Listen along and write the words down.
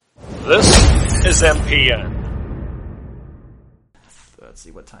This is MPN. Let's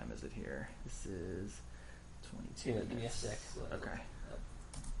see, what time is it here? This is 22. Give me a sec. Okay.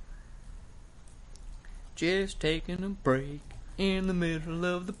 Just taking a break in the middle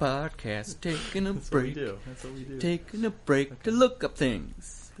of the podcast. Taking a break. That's what we do. Taking a break to look up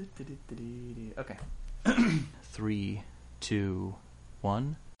things. Okay. 3, 2,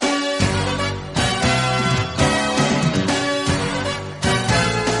 1.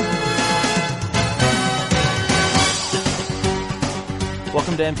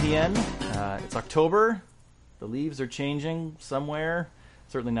 Welcome to MPN. It's October. The leaves are changing somewhere.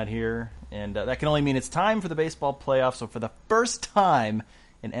 Certainly not here. And that can only mean it's time for the baseball playoffs. So for the first time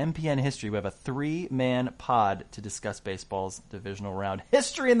in MPN history, we have a 3-man pod to discuss baseball's divisional round.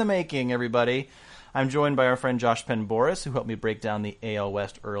 History in the making, everybody. I'm joined by our friend Josh Penn-Boris, who helped me break down the AL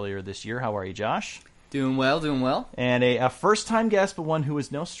West earlier this year. How are you, Josh? Doing well, doing well. And a first-time guest, but one who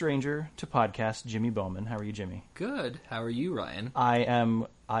is no stranger to podcasts, Jimmy Bowman. How are you, Jimmy? Good. How are you, Ryan?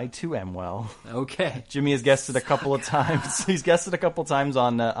 I too am well. Okay. Jimmy has guested a couple of times. He's guested a couple of times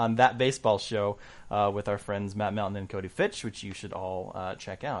on That Baseball Show with our friends Matt Melton and Cody Fitch, which you should all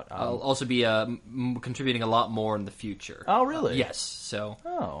check out. I'll also be contributing a lot more in the future. Oh, really? Yes. So.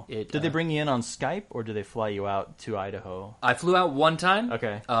 Oh. Did they bring you in on Skype, or did they fly you out to Idaho? I flew out one time.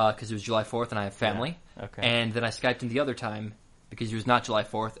 Okay. Because it was July 4th and I have family. Yeah. Okay. And then I Skyped in the other time because it was not July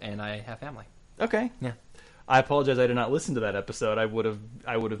 4th and I have family. Okay. Yeah. I apologize. I did not listen to that episode. I would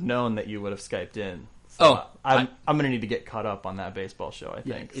have known that you would have Skyped in. So I'm going to need to get caught up on That Baseball Show, I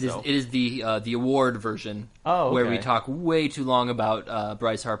think. It is the award version where we talk way too long about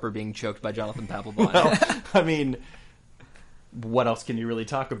Bryce Harper being choked by Jonathan Papelbon. Well, I mean, what else can you really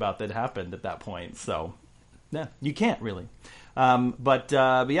talk about that happened at that point? So, yeah, you can't really. But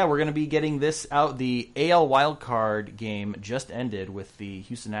yeah, we're going to be getting this out. The AL wildcard game just ended with the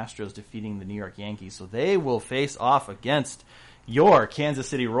Houston Astros defeating the New York Yankees. So they will face off against your Kansas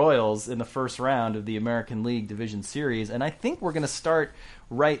City Royals in the first round of the American League Division Series. And I think we're going to start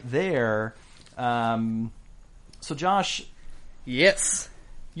right there. So, Josh. Yes.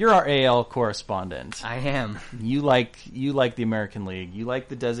 You're our AL correspondent. I am. You like the American League. You like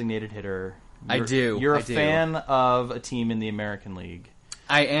the designated hitter. I do. You're a fan of a team in the American League.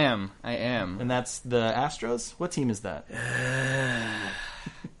 I am. And that's the Astros? What team is that?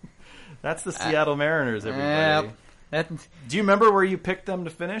 That's the Seattle Mariners, everybody. Do you remember where you picked them to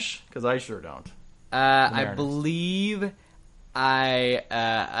finish? Because I sure don't. I believe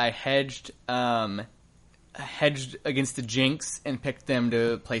I hedged against the jinx and picked them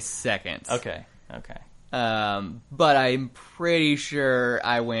to place second. Okay. But I'm pretty sure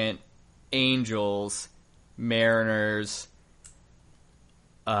I went Angels, Mariners,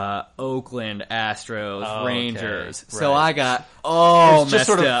 Oakland, Astros, Rangers. Okay. So Right. I got all It's messed just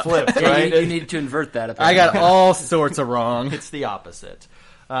sort of up. flipped, Yeah, right? you need to invert that. I got all sorts of wrong. It's the opposite.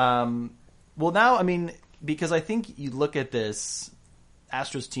 Well, now, I mean, because I think you look at this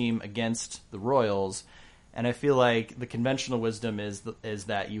Astros team against the Royals, and I feel like the conventional wisdom is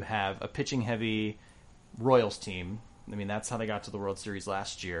that you have a pitching-heavy Royals team. I mean, that's how they got to the World Series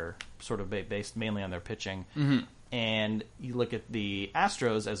last year, sort of based mainly on their pitching. Mm-hmm. And you look at the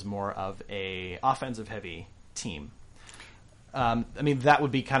Astros as more of a offensive-heavy team. I mean, that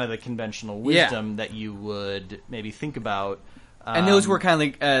would be kind of the conventional wisdom that you would maybe think about. And those were kind of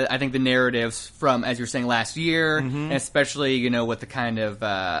like, I think, the narratives from, as you were saying, last year, and especially, with the kind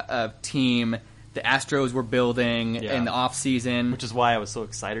of team the Astros were building in the offseason. Which is why I was so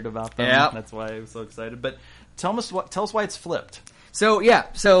excited about them. Yep. That's why I was so excited. But tell us why it's flipped. So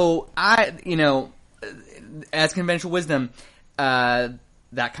I, as conventional wisdom, that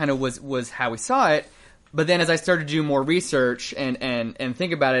kind of was how we saw it. But then as I started to do more research and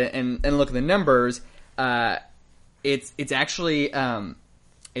think about it and look at the numbers, it's actually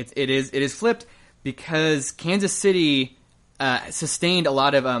it is flipped because Kansas City sustained a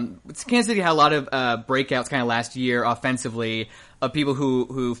lot of Kansas City had a lot of breakouts kind of last year offensively of people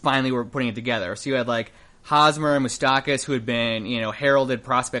who finally were putting it together. So you had like Hosmer and Moustakas, who had been heralded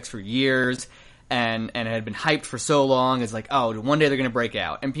prospects for years and had been hyped for so long as like, oh, one day they're going to break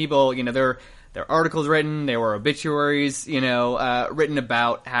out. And people, there are articles written, there were obituaries, written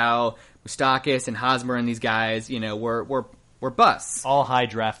about how Moustakas and Hosmer and these guys, were busts. All high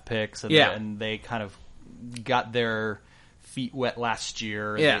draft picks, and, Yeah. and they kind of got their feet wet last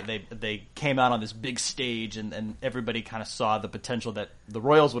year. Yeah. They came out on this big stage, and everybody kind of saw the potential that the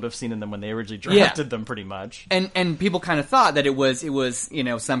Royals would have seen in them when they originally drafted them, pretty much. And people kind of thought that it was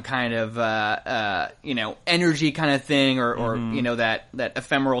some kind of energy kind of thing, or that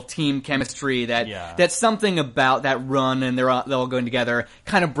ephemeral team chemistry that something about that run and they're all going together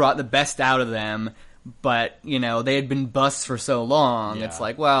kind of brought the best out of them. But, they had been busts for so long. Yeah. It's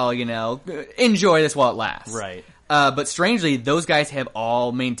like, well, enjoy this while it lasts. Right. But strangely, those guys have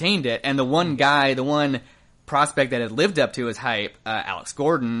all maintained it. And the one prospect that had lived up to his hype, Alex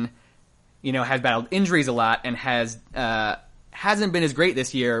Gordon, has battled injuries a lot and hasn't been as great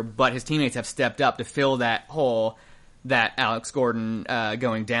this year, but his teammates have stepped up to fill that hole that Alex Gordon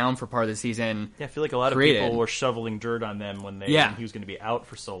going down for part of the season. Yeah, I feel like a lot created. of people were shoveling dirt on them when he was going to be out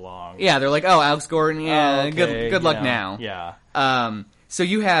for so long. Yeah, they're like, oh, Alex Gordon, good luck now. Yeah. So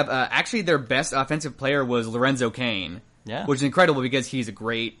you have actually their best offensive player was Lorenzo Cain. Yeah. Which is incredible because he's a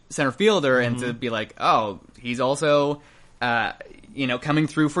great center fielder, and to be like, oh, he's also coming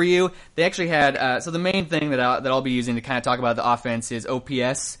through for you. They actually had so the main thing that I'll be using to kind of talk about the offense is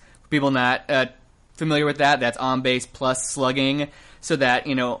OPS. For people not familiar with that's on base plus slugging, so that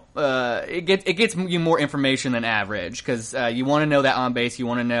it gets you more information than average, because you want to know that on base, you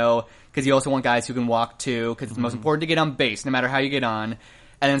want to know, because you also want guys who can walk too, because it's most important to get on base no matter how you get on.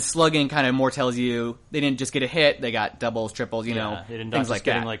 And then slugging kind of more tells you they didn't just get a hit, they got doubles, triples, things like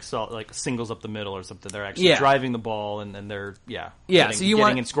getting that. like singles up the middle or something. They're actually driving the ball, and they're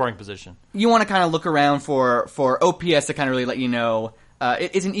getting in scoring position. You want to kind of look around for OPS to kind of really let you know.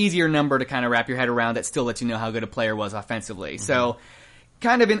 It's an easier number to kind of wrap your head around that still lets you know how good a player was offensively. Mm-hmm. So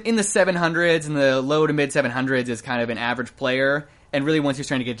kind of in the 700s, and the low to mid 700s is kind of an average player. And really once you're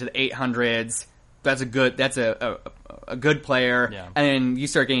starting to get to the 800s, that's a good player. Yeah. And then you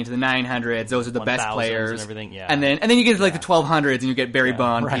start getting to the 900s, those are the best players. And everything, yeah. And then you get to like the 1200s and you get Barry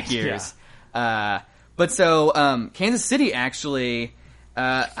Bond peak years. Yeah. But so Kansas City actually,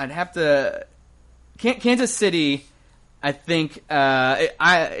 Kansas City, I think,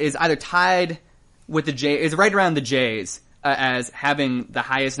 is either tied with the Jays, is right around the Jays as having the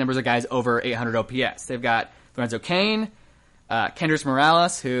highest numbers of guys over 800 OPS. They've got Lorenzo Cain, Kendrys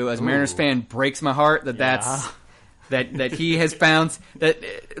Morales, who, as a Mariners fan, breaks my heart that he has found that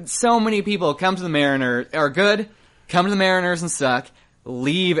so many people come to the Mariners, are good, come to the Mariners and suck,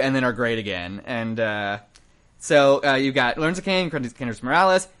 leave and then are great again. And so you've got Lorenzo Cain, Kendrys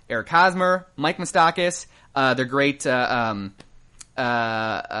Morales, Eric Hosmer, Mike Moustakas. They're great, not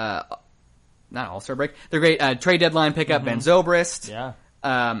All-Star break. They're great trade deadline pickup, Ben Zobrist. Yeah.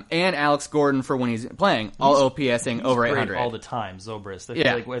 And Alex Gordon for when he's playing, all OPSing over 800 all the time. Zobrist. I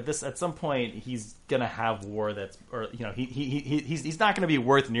feel like with this, at some point he's gonna have WAR he's not gonna be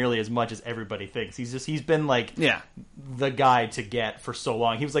worth nearly as much as everybody thinks. He's been like the guy to get for so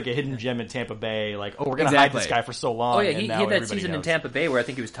long. He was like a hidden gem in Tampa Bay. Like, we're gonna hide this guy for so long. Oh yeah, he had that season in Tampa Bay where I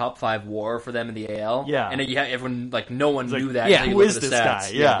think he was top 5 WAR for them in the AL. Yeah, and you had everyone no one knew that. Yeah, who is this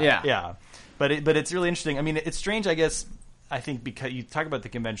guy? Yeah. But it's really interesting. I mean, it's strange, I guess. I think because you talk about the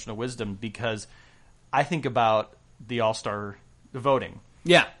conventional wisdom, because I think about the All-Star voting.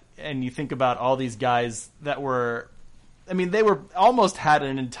 Yeah. And you think about all these guys that were, they were almost had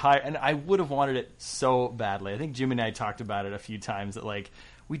an entire, and I would have wanted it so badly. I think Jimmy and I talked about it a few times that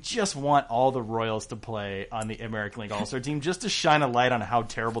we just want all the Royals to play on the American League All-Star team just to shine a light on how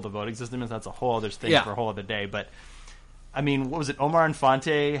terrible the voting system is. That's a whole other thing for a whole other day. But what was it? Omar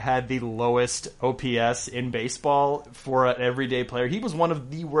Infante had the lowest OPS in baseball for an everyday player. He was one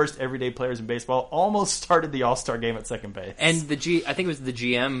of the worst everyday players in baseball. Almost started the All-Star game at second base. And I think it was the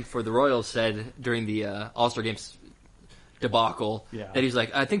GM for the Royals said during the All-Star games debacle that he's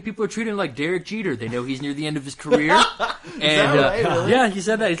like, I think people are treating him like Derek Jeter. They know he's near the end of his career. And right, really? Yeah, he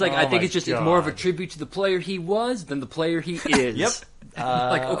said that. He's like, I think it's more of a tribute to the player he was than the player he is. Yep.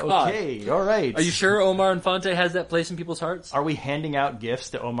 Okay, all right. Are you sure Omar Infante has that place in people's hearts? Are we handing out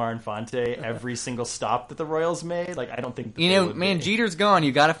gifts to Omar Infante every single stop that the Royals made? I don't think. Jeter's gone.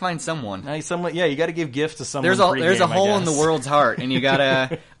 You got to find someone. You got to give gifts to someone. There's a hole in the world's heart, and you got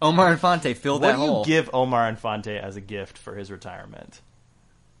to Omar Infante fill that hole. What do you give Omar Infante as a gift for his retirement?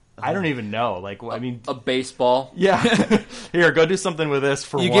 I don't even know. A baseball. Yeah. Here, go do something with this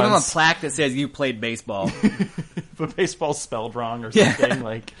for once. You give him a plaque that says you played baseball. But baseball's spelled wrong or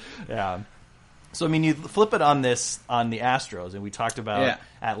something. So, you flip it on the Astros, and we talked about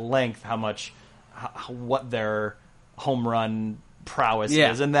at length what their home run prowess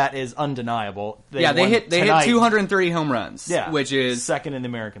Yeah. is, and that is undeniable. They won hit tonight. 230 home runs, which is second in the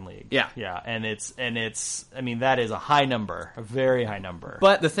American League. Yeah. and it's. I mean, that is a high number, a very high number.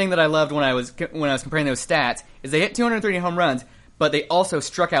 But the thing that I loved when I was comparing those stats is they hit 230 home runs, but they also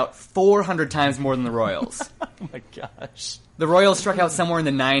struck out 400 times more than the Royals. Oh my gosh. The Royals struck out somewhere in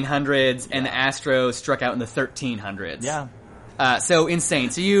the 900s, and the Astros struck out in the 1300s. Yeah. So insane.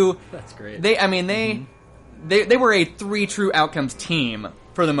 So That's great. They were a 3 true outcomes team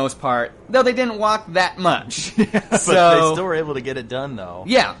for the most part, though they didn't walk that much. But they still were able to get it done, though.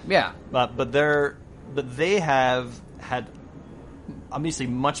 Yeah. But they have had obviously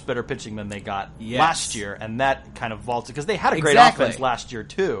much better pitching than they got last year, and that kind of vaulted, because they had a great offense last year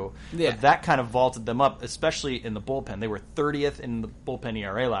too. Yeah. But that kind of vaulted them up, especially in the bullpen. They were 30th in the bullpen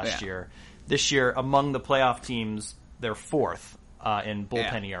ERA last year. This year, among the playoff teams, they're 4th. In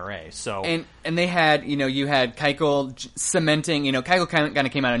bullpen ERA, so and they had you had Keuchel cementing. Keuchel kind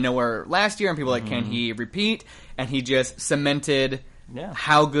of came out of nowhere last year, and people were like, can he repeat? And he just cemented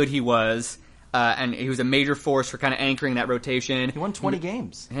how good he was, and he was a major force for kind of anchoring that rotation. He won 20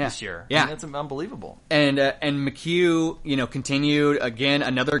 games this year. Yeah, I mean, that's unbelievable. And McHugh, continued again.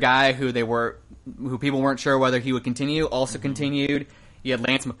 Another guy who people weren't sure whether he would continue, also continued. You had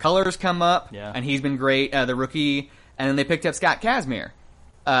Lance McCullers come up, and he's been great. The rookie. And then they picked up Scott Kazmir,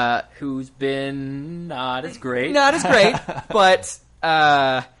 who's been not as great. Not as great, but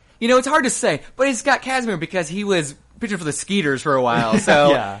it's hard to say. But it's Scott Kazmir because he was pitching for the Skeeters for a while.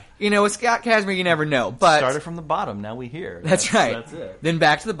 So with Scott Kazmir, you never know. But started from the bottom. Now we hear. That's right. That's it. Then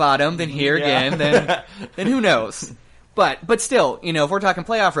back to the bottom. Then here again. Then who knows? But still, if we're talking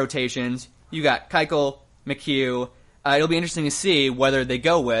playoff rotations, you got Keuchel, McHugh. It'll be interesting to see whether they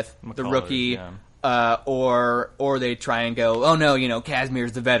go with the rookie. Yeah. Or they try and go, oh no,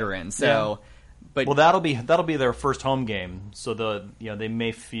 Kazmir's the veteran. So, but that'll be their first home game. So they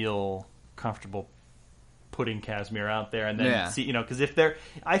may feel comfortable putting Kazmir out there, and then see, because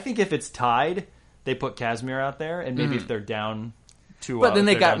I think if it's tied, they put Kazmir out there, and maybe if they're down 2-0, but then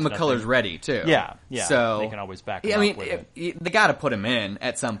they got McCullers ready too. Yeah. So they can always back him up with it. They got to put him in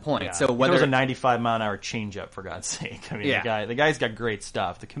at some point. Yeah. So whether it was a 95-mile-an-hour changeup, for God's sake. I mean, the guy's got great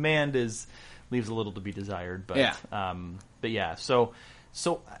stuff. The command leaves a little to be desired, but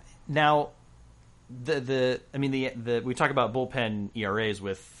So now we talk about bullpen ERAs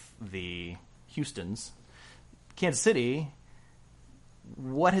with the Houstons, Kansas City.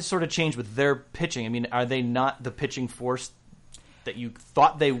 What has sort of changed with their pitching? I mean, are they not the pitching force that you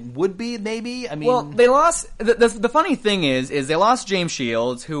thought they would be? Maybe. I mean, well, they lost. The funny thing is they lost James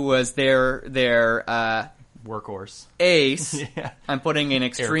Shields, who was their workhorse ace. I'm putting in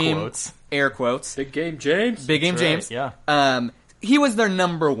extreme air quotes. Big game, James. Big game, James. Right, yeah. He was their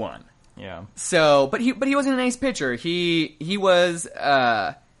number one. Yeah. So, but he wasn't an ace pitcher. He was.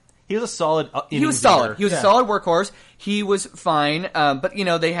 He was a solid. He was solid. He was a solid workhorse. He was fine. But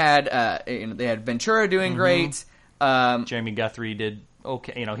they had Ventura doing great. Jeremy Guthrie did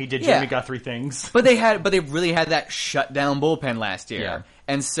okay. He did Jeremy Guthrie things. But they really had that shut down bullpen last year. Yeah.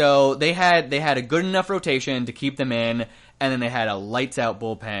 And so they had a good enough rotation to keep them in, and then they had a lights out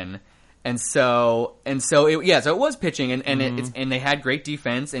bullpen. So it was pitching, and they had great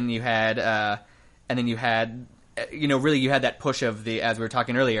defense, and you had that push of as we were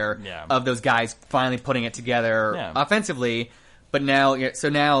talking earlier, of those guys finally putting it together offensively. But now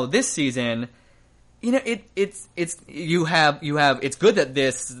this season, it's good that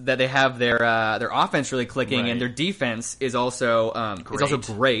they have their offense really clicking, and their defense is also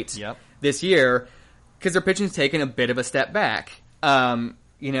great this year, because their pitching's taken a bit of a step back.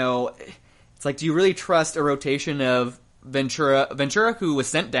 It's like, do you really trust a rotation of Ventura, who was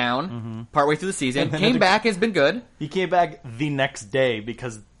sent down partway through the season, came back, has been good. He came back the next day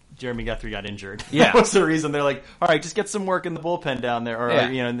because Jeremy Guthrie got injured. Yeah. That was the reason. They're like, all right, just get some work in the bullpen down there, or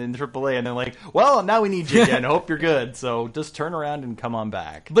in AAA, and they're like, well, now we need you again. Hope you're good. So just turn around and come on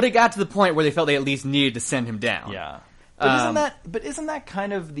back. But it got to the point where they felt they at least needed to send him down. Yeah. But isn't that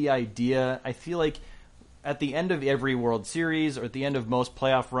kind of the idea? I feel like at the end of every World Series, or at the end of most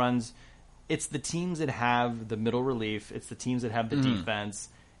playoff runs, it's the teams that have the middle relief, it's the teams that have the defense,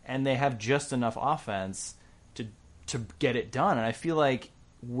 and they have just enough offense to get it done. And I feel like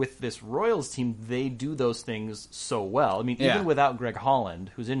with this Royals team, they do those things so well. I mean, even without Greg Holland,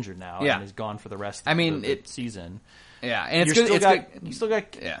 who's injured now and is gone for the rest of the season. Yeah, and you still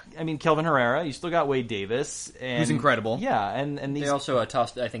got. I mean, Kelvin Herrera. You still got Wade Davis, who's incredible. Yeah, and they also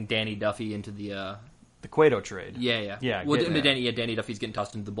tossed, I think, Danny Duffy into the Cueto trade. Yeah. Well, Danny Duffy's getting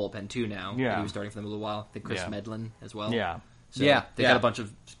tossed into the bullpen too now. Yeah, he was starting for them a little while. I think Chris Medlin as well. Yeah, So Yeah, they got a bunch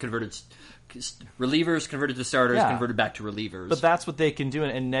of converted relievers, converted to starters, converted back to relievers. But that's what they can do,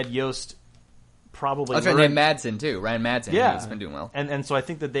 and Ned Yost probably. That's right. Ryan Madsen too. Ryan Madsen, has been doing well, and so I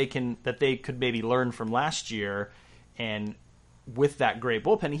think that they could maybe learn from last year, and with that great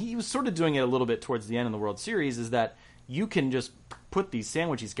bullpen, he was sort of doing it a little bit towards the end of the World Series. Is that you can just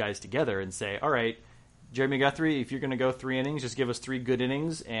sandwich these guys together and say, all right, Jeremy Guthrie, if you're going to go 3 innings, just give us 3 good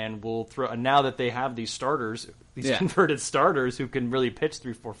innings, and we'll throw. And now that they have these starters, these converted starters who can really pitch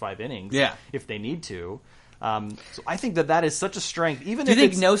 3, 4, 5 innings, if they need to. So I think that is such a strength. Even do you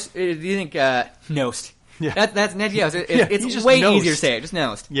think Nost? Yeah. That's Ned Yost. It's way easier to say it. Just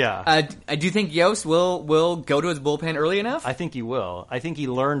Nost. Yeah. Do you think Yost will go to his bullpen early enough? I think he will. I think he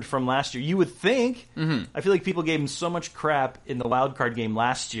learned from last year. You would think. Mm-hmm. I feel like people gave him so much crap in the wild card game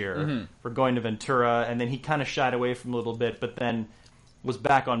last year for going to Ventura, and then he kind of shied away from a little bit, but then was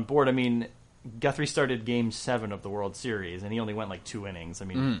back on board. I mean, Guthrie started Game 7 of the World Series, and he only went like 2 innings. I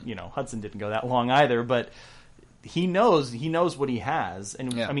mean, Hudson didn't go that long either, but he knows what he has,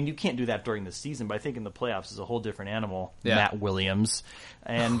 and I mean, you can't do that during the season, but I think in the playoffs is a whole different animal. Matt Williams,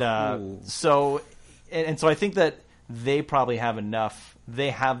 and so I think that they probably have enough. They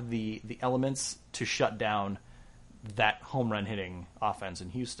have the elements to shut down that home run hitting offense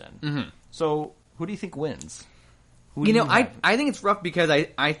in Houston. Mm-hmm. So who do you think wins? I think it's rough because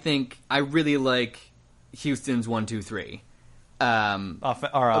I think I really like Houston's 1-2-3,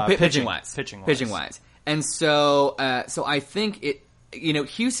 pitching wise. And so I think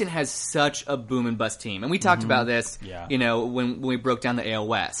Houston has such a boom and bust team, and we talked about this, when we broke down the AL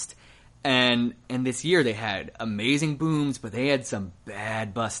West, and this year they had amazing booms, but they had some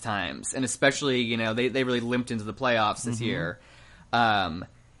bad bust times, and especially they really limped into the playoffs this year,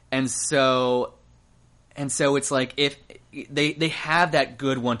 and so it's like if they have that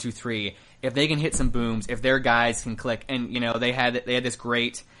good 1-2-3, if they can hit some booms, if their guys can click, and they had this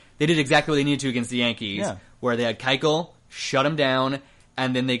great. They did exactly what they needed to against the Yankees, where they had Keuchel, shut him down,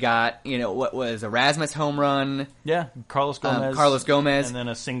 and then they got, what was a Rasmus home run. Yeah, Carlos Gomez. And then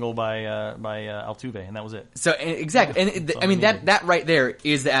a single by Altuve, and that was it. So, exactly. And I mean, that right there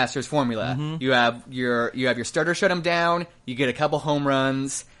is the Astros formula. Mm-hmm. You have your starter shut him down, you get a couple home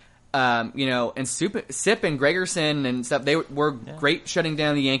runs, and Sip and Gregerson and stuff, they were great shutting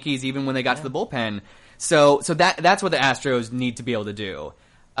down the Yankees even when they got to the bullpen. So that's what the Astros need to be able to do.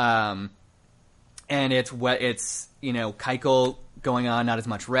 And it's Keuchel going on not as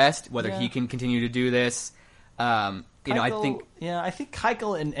much rest, whether he can continue to do this. Keuchel, I think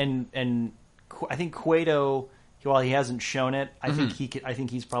Keuchel and I think Cueto, while he hasn't shown it, I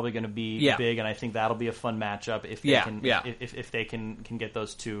think he's probably going to be big, and I think that'll be a fun matchup if they can get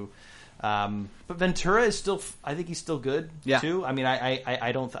those two. But Ventura is still, I think he's still good too. I mean,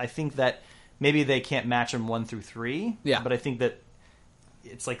 I think that maybe they can't match him 1 through 3. Yeah, but I think that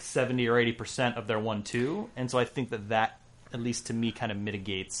it's like 70 or 80% of their 1-2, and so I think that at least to me kind of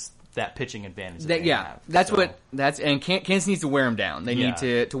mitigates that pitching advantage. And Kansas needs to wear them down. They need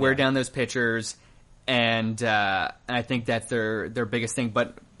to wear down those pitchers, and I think that's their biggest thing.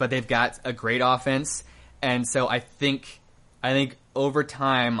 But they've got a great offense, and so I think over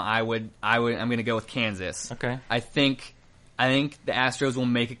time I'm going to go with Kansas. Okay, I think the Astros will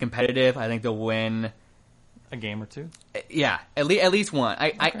make it competitive. I think they'll win a game or 2. Yeah, at least one.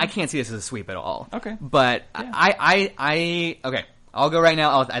 I can't see this as a sweep at all. Okay, but okay. I'll go right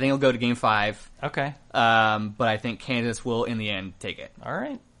now. I think I'll go to Game 5. Okay. But I think Kansas will in the end take it. All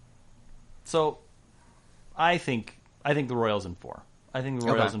right. So, I think the Royals in 4. I think the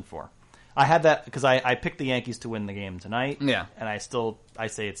Royals in 4. I had that because I picked the Yankees to win the game tonight. Yeah. And I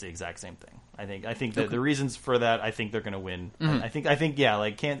say it's the exact same thing. I think that the reasons for that, I think they're going to win.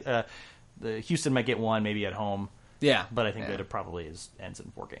 Mm-hmm. The Houston might get 1 maybe at home. Yeah. But I think that it probably ends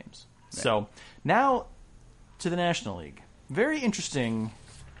in 4 games. Yeah. So, now to the National League. Very interesting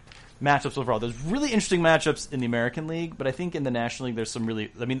matchups overall. There's really interesting matchups in the American League, but I think in the National League there's some really.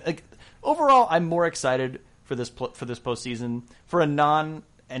 I mean, overall, I'm more excited for this postseason for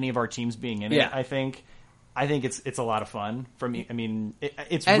any of our teams being in it. I think it's a lot of fun for me. I mean,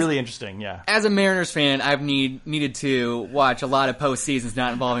 it's really interesting. Yeah. As a Mariners fan, I've needed to watch a lot of postseasons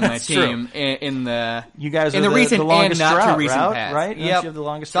not involving my team in the you guys in are the recent the longest and not drought, too recent past, right? Yep. You have the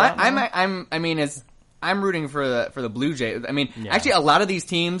longest so drought. I'm rooting for the Blue Jays. I mean, actually, a lot of these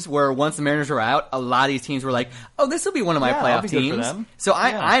teams were once the Mariners were out. A lot of these teams were like, "Oh, this will be one of my playoff teams." Good for them. So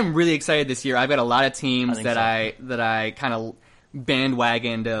I'm really excited this year. I've got a lot of teams that I kind of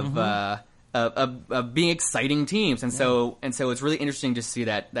bandwagoned of being exciting teams, and so it's really interesting to see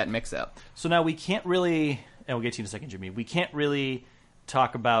that mix up. So now we can't really, and we'll get to you in a second, Jimmy. We can't really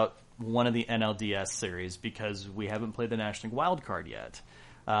talk about one of the NLDS series because we haven't played the National League Wild Card yet.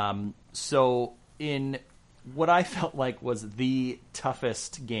 So in what I felt like was the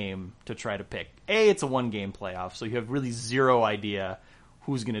toughest game to try to pick, it's a one-game playoff, so you have really zero idea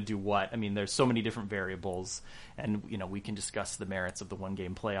who's going to do what. I mean, there's so many different variables, and we can discuss the merits of the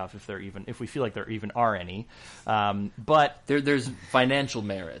one-game playoff if we feel like there even are any. But there's financial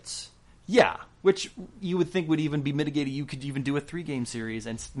merits. Yeah, which you would think would even be mitigated. You could even do a 3-game series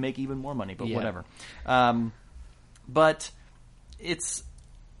and make even more money, but whatever. But it's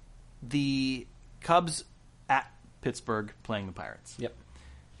the Cubs at Pittsburgh playing the Pirates. Yep.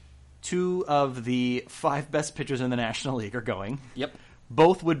 2 of the 5 best pitchers in the National League are going. Yep.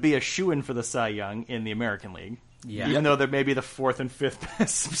 Both would be a shoo-in for the Cy Young in the American League. Yeah. Even though they're maybe the 4th and 5th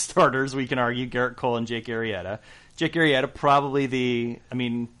best starters, we can argue Garrett Cole and Jake Arrieta. Jake Arrieta probably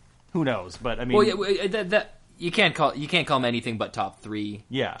who knows? But you can't call him anything but top 3.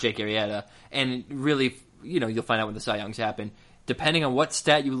 Yeah. Jake Arrieta, and really, you'll find out when the Cy Youngs happen. Depending on what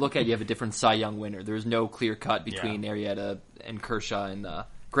stat you look at, you have a different Cy Young winner. There's no clear cut between Arrieta and Kershaw and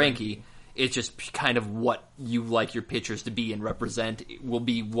Greinke. It's just kind of what you like your pitchers to be and represent will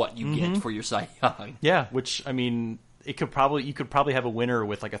be what you get for your Cy Young. Yeah, which you could probably have a winner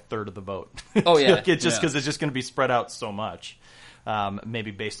with like a third of the vote. Oh yeah, because it's just going to be spread out so much.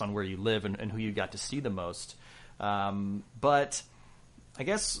 Maybe based on where you live and who you got to see the most. But I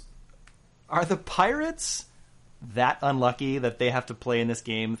guess, are the Pirates that unlucky that they have to play in this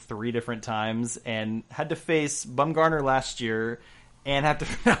game 3 different times and had to face Bumgarner last year and have to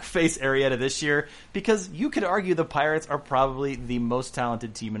face Arrieta this year? Because you could argue the Pirates are probably the most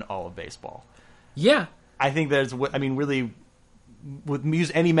talented team in all of baseball. Yeah. I think really,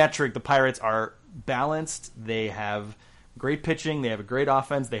 use any metric, the Pirates are balanced. They have great pitching. They have a great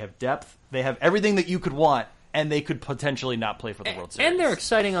offense. They have depth. They have everything that you could want, and they could potentially not play for the World Series. And they're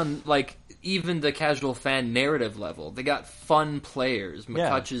exciting on, even the casual fan narrative level. They got fun players.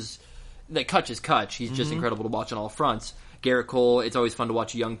 Kutch is Kutch. He's just incredible to watch on all fronts. Garrett Cole, it's always fun to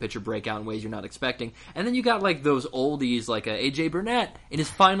watch a young pitcher break out in ways you're not expecting. And then you got those oldies like A.J. Burnett in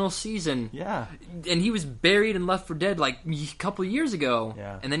his final season. Yeah. And he was buried and left for dead a couple years ago.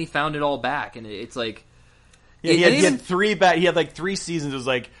 Yeah. And then he found it all back. And it's like... Yeah, he had 3 he had 3 seasons. It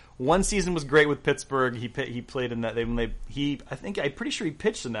was one season was great with Pittsburgh. He played in that. I'm pretty sure he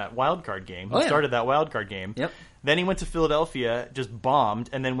pitched in that wild card game. He started that wild card game. Yep. Then he went to Philadelphia, just bombed,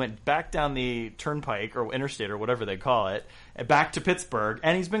 and then went back down the turnpike or interstate or whatever they call it, back to Pittsburgh,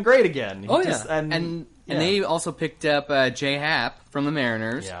 and he's been great again. And they also picked up Jay Happ from the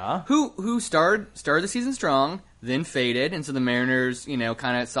Mariners, who started the season strong, then faded, and so the Mariners,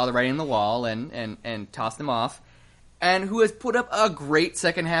 kind of saw the writing on the wall and tossed them off. And who has put up a great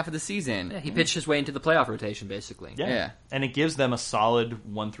second half of the season. Yeah, he pitched his way into the playoff rotation, basically. Yeah. And it gives them a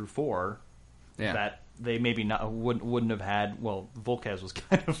solid 1 through 4 that they maybe wouldn't have had. Well, Volquez was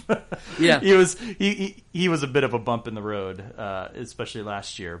kind of he was a bit of a bump in the road, especially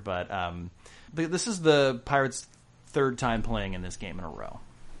last year. But this is the Pirates' 3rd time playing in this game in a row.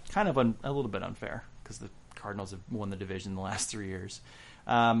 Kind of a little bit unfair because the Cardinals have won the division in the last 3 years.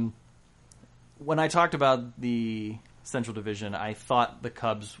 When I talked about the Central Division, I thought the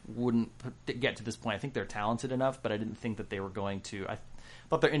Cubs wouldn't get to this point. I think they're talented enough, but I didn't think that they were going to. I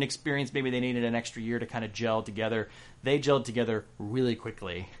thought they're inexperienced. Maybe they needed an extra year to kind of gel together. They gelled together really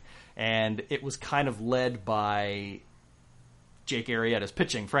quickly, and it was kind of led by Jake Arrieta's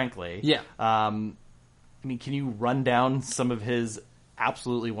pitching, frankly. Yeah. Can you run down some of his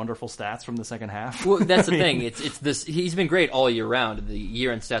absolutely wonderful stats from the second half? Well, that's the thing. It's this. He's been great all year round. The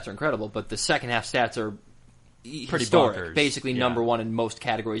year-end stats are incredible, but the second half stats are pretty historic. Bonkers. Basically, number one in most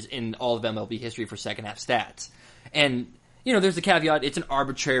categories in all of MLB history for second half stats. And there's the caveat: it's an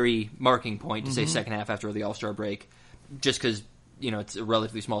arbitrary marking point to say second half after the All-Star break, just because it's a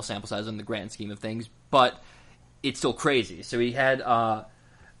relatively small sample size in the grand scheme of things. But it's still crazy. So he had a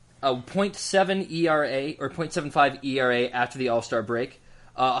 0.7 ERA or 0.75 ERA after the All-Star break.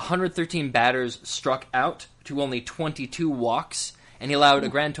 113 batters struck out to only 22 walks, and he allowed a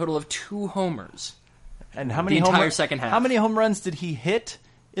grand total of 2 homers. And how many second half? How many home runs did he hit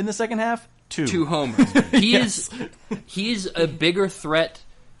in the second half? 2. 2 homers. He is a bigger threat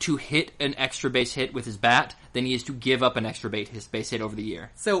to hit an extra base hit with his bat than he is to give up an extra base hit over the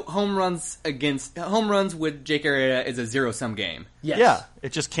year. So home runs with Jake Arrieta is a zero-sum game. Yes. Yeah,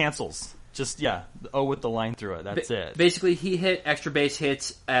 it just cancels. Just, with the line through it. That's it. Basically, he hit extra base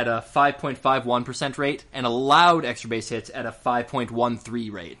hits at a 5.51% rate and allowed extra base hits at a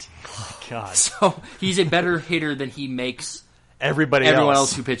 5.13 rate. Oh, God. So he's a better hitter than he makes everyone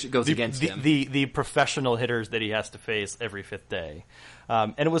else who goes against him. The professional hitters that he has to face every fifth day.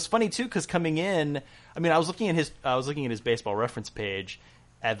 And it was funny too, because coming in, I mean, I was looking at his Baseball Reference page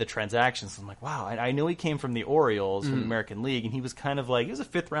at the transactions. I'm like, wow, I know he came from the Orioles from the American League, and he was kind of like, he was a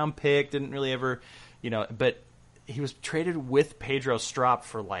 5th round pick, didn't really ever, but he was traded with Pedro Strop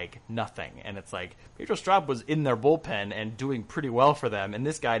for like nothing. And it's like, Pedro Strop was in their bullpen and doing pretty well for them, and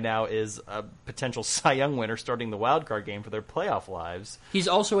this guy now is a potential Cy Young winner starting the wild card game for their playoff lives. He's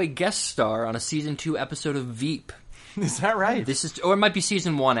also a guest star on a season 2 episode of Veep. Is that right? Or it might be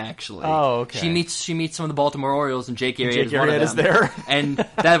season 1 actually. Oh, okay. She meets some of the Baltimore Orioles, and Jake Arrieta is one of them. Is there, and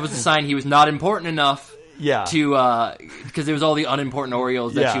that was a sign he was not important enough. Yeah. To because there was all the unimportant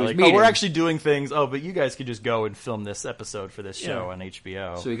Orioles that she was meeting. Oh, we're actually doing things. Oh, but you guys could just go and film this episode for this show on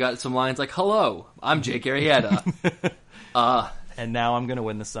HBO. So we got some lines like, "Hello, I'm Jake Arrieta." And now I'm going to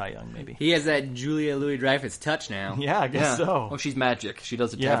win the Cy Young, maybe. He has that Julia Louis-Dreyfus touch now. Yeah, I guess so. Oh, she's magic. She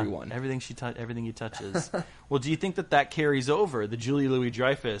does it to everyone. Everything he touches. Well, do you think that carries over, the Julia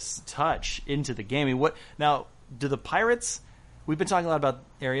Louis-Dreyfus touch, into the game? I mean, now, do the Pirates... We've been talking a lot about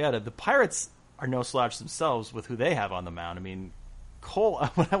Arrieta. The Pirates are no slouch themselves with who they have on the mound. I mean, Cole,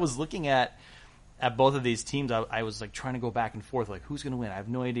 when I was looking at both of these teams, I was like trying to go back and forth, like, who's going to win? I have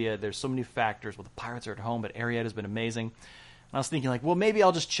no idea. There's so many factors. Well, the Pirates are at home, but Arrieta's been amazing. And I was thinking, like, well, maybe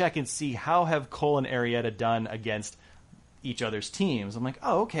I'll just check and see how have Cole and Arrieta done against each other's teams. I'm like,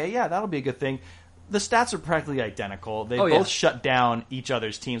 oh, okay, yeah, that'll be a good thing. The stats are practically identical. They both shut down each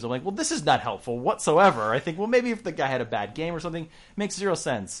other's teams. I'm like, well, this is not helpful whatsoever. I think, well, maybe if the guy had a bad game or something, it makes zero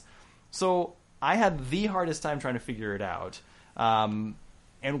sense. So I had the hardest time trying to figure it out. And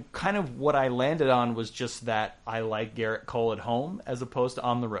kind of what I landed on was just that I like Garrett Cole at home as opposed to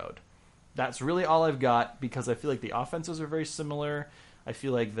on the road. That's really all I've got, because I feel like the offenses are very similar. I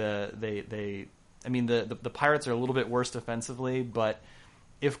feel like the Pirates are a little bit worse defensively, but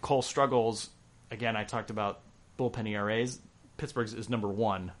if Cole struggles, again, I talked about bullpen ERAs. Pittsburgh's is number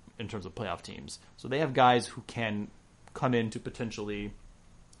 1 in terms of playoff teams. So they have guys who can come in to potentially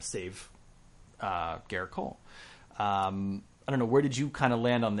save Garrett Cole. I don't know, where did you kind of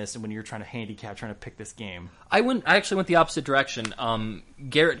land on this when you were trying to handicap, trying to pick this game? I actually went the opposite direction.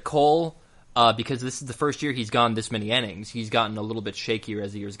 Garrett Cole, because this is the first year he's gone this many innings, he's gotten a little bit shakier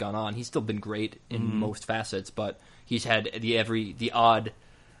as the year's gone on. He's still been great in most facets, but he's had the odd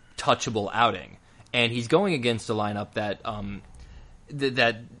touchable outing. And he's going against a lineup that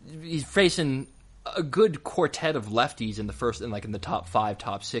he's facing a good quartet of lefties in the top 5,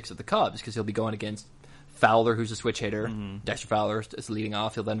 top 6 of the Cubs, because he'll be going against Fowler, who's a switch hitter. Dexter Fowler is leading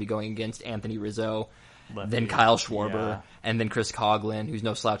off. He'll then be going against Anthony Rizzo, then Kyle Schwarber, and then Chris Coughlin, who's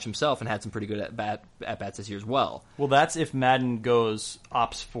no slouch himself and had some pretty good at-bats this year as well. Well, that's if Madden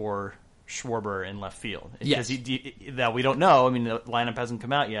opts for Schwarber in left field. Yes. That we don't know. I mean, the lineup hasn't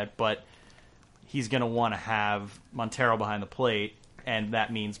come out yet, but he's going to want to have Montero behind the plate, and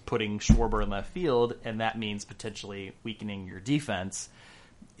that means putting Schwarber in left field, and that means potentially weakening your defense.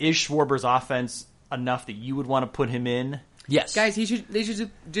 Is Schwarber's offense enough that you would want to put him in? Yes. Guys, they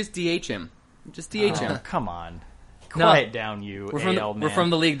should just DH him. Just DH him. Come on. Quiet down, you AL man. We're from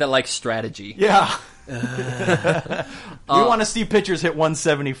the league that likes strategy. Yeah. We want to see pitchers hit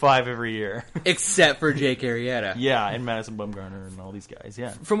 175 every year. Except for Jake Arrieta. Yeah, and Madison Bumgarner and all these guys,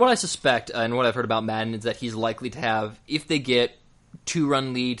 yeah. From what I suspect, and what I've heard about Madden, is that he's likely to have, if they get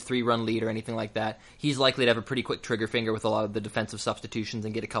 2-run lead, 3-run lead, or anything like that, he's likely to have a pretty quick trigger finger with a lot of the defensive substitutions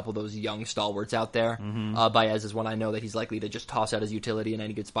and get a couple of those young stalwarts out there. Baez is one I know that he's likely to just toss out his utility in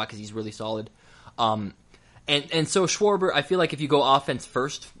any good spot because he's really solid. And so Schwarber, I feel like if you go offense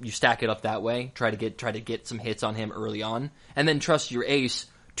first, you stack it up that way, try to get some hits on him early on, and then trust your ace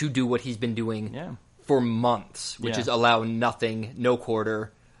to do what he's been doing for months, which is allow nothing, no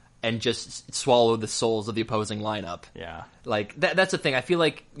quarter, and just swallow the souls of the opposing lineup. Yeah. Like, that's the thing. I feel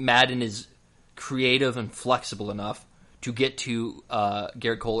like Madden is creative and flexible enough to get to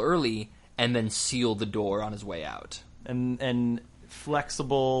Garrett Cole early and then seal the door on his way out. And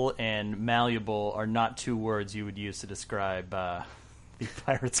flexible and malleable are not 2 words you would use to describe the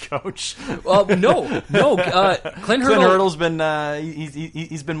Pirates coach. Well, no. Clint Hurdle's been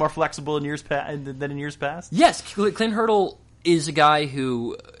he's been more flexible than in years past. Yes, Clint Hurdle is a guy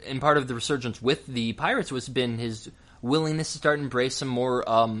who, and part of the resurgence with the Pirates has been his willingness to start embrace some more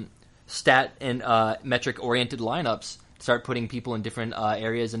stat and metric-oriented lineups, start putting people in different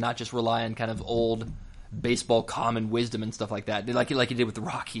areas and not just rely on kind of old baseball common wisdom and stuff like that, like he did with the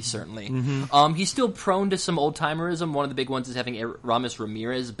Rockies, certainly. He's still prone to some old-timerism. One of the big ones is having Ramos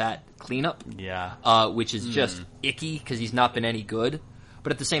Ramirez bat cleanup, which is just icky because he's not been any good.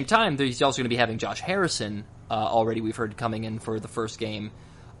 But at the same time, he's also going to be having Josh Harrison already we've heard coming in for the first game.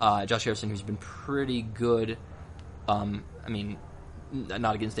 Josh Harrison, who's been pretty good. I mean,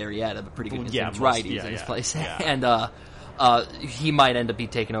 not against Arrieta, but pretty good against righties in his place. Yeah. And he might end up be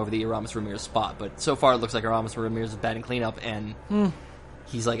taking over the Aramis Ramirez spot. But so far, it looks like Aramis Ramirez is batting cleanup, and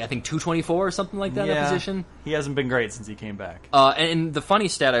he's like, I think, 224 or something like that in that position. He hasn't been great since he came back. And the funny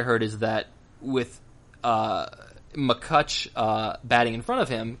stat I heard is that with McCutch batting in front of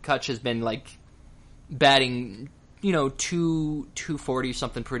him, Kutch has been like batting, 240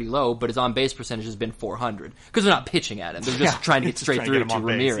 something pretty low, but his on base percentage has been 400 because they're not pitching at him; they're just trying to get straight through to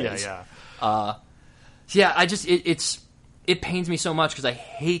Ramirez. It pains me so much because I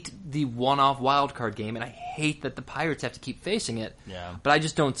hate the one-off wild card game, and I hate that the Pirates have to keep facing it. Yeah, but I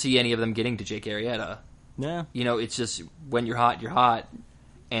just don't see any of them getting to Jake Arrieta. Yeah, it's just when you're hot, you're hot,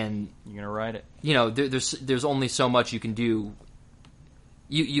 and you're gonna ride it. There's only so much you can do.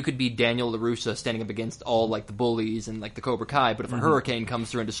 You could be Daniel LaRussa standing up against all like the bullies and like the Cobra Kai, but if a hurricane comes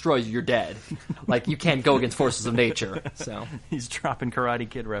through and destroys you, you're dead. Like you can't go against forces of nature. So he's dropping Karate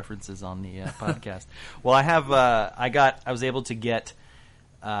Kid references on the podcast. Well, I was able to get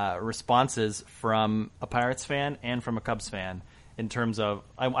responses from a Pirates fan and from a Cubs fan in terms of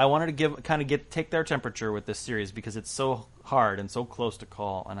I wanted to take their temperature with this series because it's so hard and so close to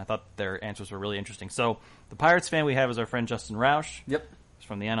call, and I thought their answers were really interesting. So the Pirates fan we have is our friend Justin Roush. Yep.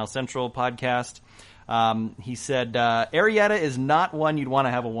 From the NL Central podcast. He said, Arrieta is not one you'd want to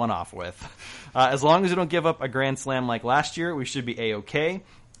have a one-off with. As long as you don't give up a grand slam like last year, we should be A-OK.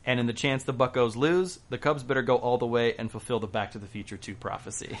 And in the chance the Buccos lose, the Cubs better go all the way and fulfill the Back to the Future 2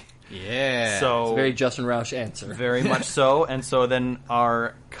 prophecy. Yeah. So it's a very Justin Roush answer. Very much so. And so then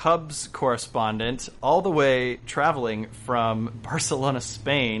our Cubs correspondent, all the way traveling from Barcelona,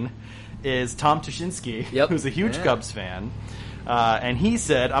 Spain, is Tom Tuschinski, who's a huge Cubs fan. And he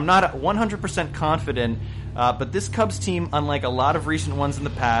said, I'm not 100% confident, but this Cubs team, unlike a lot of recent ones in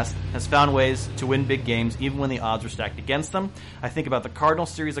the past, has found ways to win big games even when the odds were stacked against them. I think about the Cardinals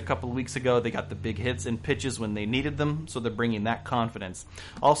series a couple of weeks ago. They got the big hits and pitches when they needed them, so they're bringing that confidence.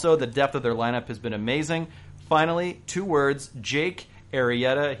 Also, the depth of their lineup has been amazing. Finally, 2 words, Jake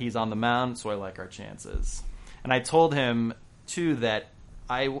Arrieta. He's on the mound, so I like our chances. And I told him, too, that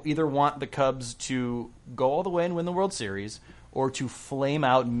I either want the Cubs to go all the way and win the World Series or to flame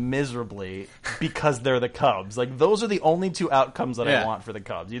out miserably because they're the Cubs. Like, those are the only 2 outcomes that I want for the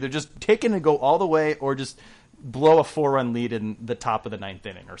Cubs. Either just take it and go all the way or just blow a 4-run lead in the top of the 9th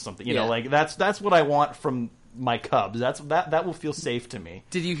inning or something. You know, like, that's what I want from my Cubs. That will feel safe to me.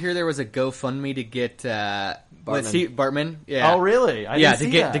 Did you hear there was a GoFundMe to get Bartman? Yeah. Oh, really? I didn't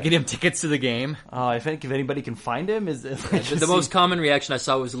see that. To get him tickets to the game. Oh, I think if anybody can find him, the most common reaction I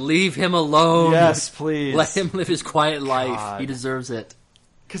saw was "Leave him alone." Yes, please. Let him live his quiet life. He deserves it.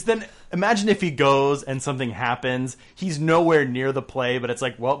 Because then, imagine if he goes and something happens. He's nowhere near the play, but it's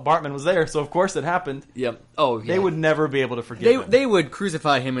like, well, Bartman was there, so of course it happened. Yep. Oh, yeah. They would never be able to forgive him. They would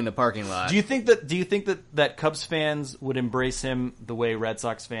crucify him in the parking lot. Do you think that Cubs fans would embrace him the way Red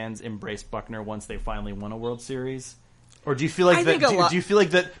Sox fans embraced Buckner once they finally won a World Series? Or do you feel like do you feel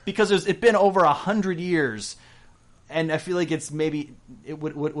like that because it's been over 100 years, and I feel like it's maybe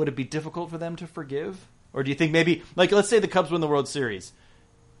would it be difficult for them to forgive? Or do you think maybe, like, let's say the Cubs win the World Series,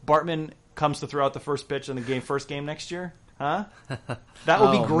 Bartman comes to throw out the first pitch in the first game next year? Huh? That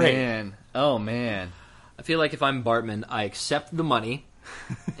would be great. Man. Oh, man. I feel like if I'm Bartman, I accept the money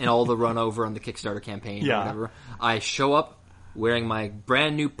and all the run over on the Kickstarter campaign or whatever. I show up wearing my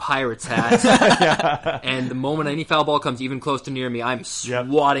brand new Pirates hat, and the moment any foul ball comes even close to near me, I'm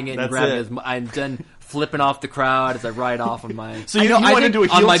swatting it and grabbing it. I'm then flipping off the crowd as I ride off on my. So you want to do a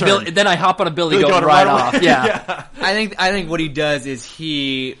heel turn. Then I hop on a Billy Goat and ride off. Yeah. I think what he does is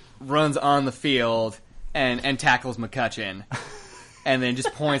he runs on the field and tackles McCutchen. And then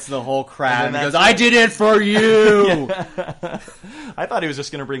just points to the whole crowd and goes, I did it for you! I thought he was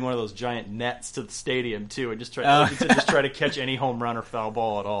just going to bring one of those giant nets to the stadium, too, and just try to catch any home run or foul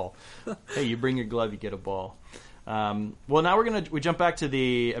ball at all. Hey, you bring your glove, you get a ball. Well, now we jump back to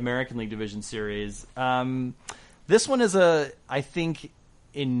the American League Division Series. This one is I think,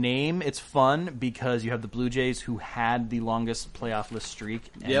 in name, it's fun because you have the Blue Jays who had the longest playoff-less streak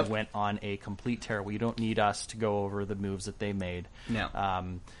and went on a complete tear. We don't need us to go over the moves that they made.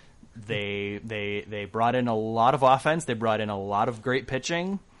 No. They brought in a lot of offense. They brought in a lot of great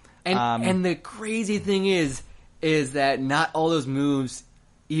pitching. And the crazy thing is that not all those moves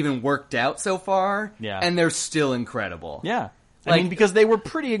even worked out so far. Yeah. And they're still incredible. Yeah. I mean, because they were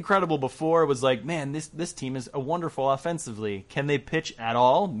pretty incredible before. It was like, man, this team is wonderful offensively. Can they pitch at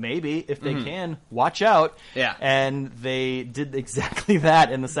all? Maybe. If they can, watch out. Yeah. And they did exactly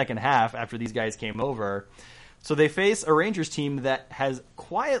that in the second half after these guys came over. So they face a Rangers team that has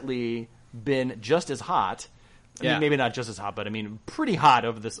quietly been just as hot. I mean, maybe not just as hot, but I mean, pretty hot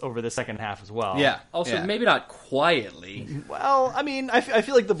over the second half as well. Yeah. Also, maybe not quietly. Well, I mean, I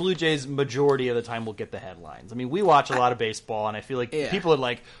feel like the Blue Jays majority of the time will get the headlines. I mean, we watch a lot of baseball, and I feel like people are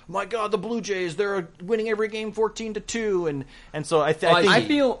like, "My God, the Blue Jays! They're winning every game 14-2," and so I think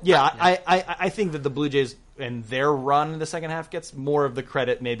I think that the Blue Jays and their run in the second half gets more of the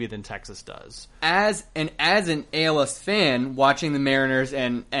credit maybe than Texas does. As an ALS fan, watching the Mariners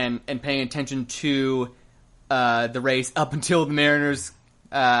and paying attention to the race up until the Mariners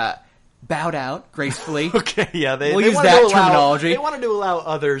bowed out gracefully. Okay, yeah, we'll use that terminology. They wanted to allow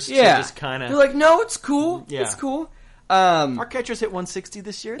others to just kind of... They're like, no, it's cool. Yeah. It's cool. Our catchers hit 160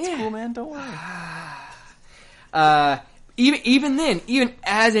 this year. It's cool, man. Don't worry. Even then, even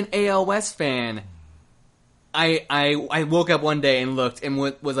as an AL West fan, I woke up one day and looked and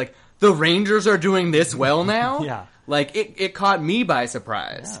was like, the Rangers are doing this well now? Yeah. Like, it caught me by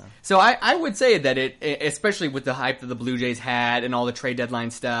surprise. Yeah. So I would say that it, especially with the hype that the Blue Jays had and all the trade deadline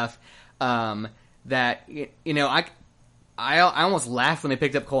stuff, that, you know, I almost laughed when they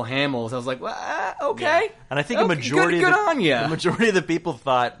picked up Cole Hamels. I was like, well, okay. Yeah. And I think a majority good on you. The majority of the people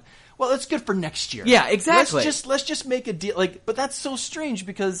thought, well, it's good for next year. Yeah, exactly. Let's just make a deal. Like, but that's so strange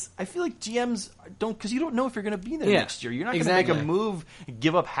because I feel like GMs don't, because you don't know if you're going to be there next year. You're not going to make a move,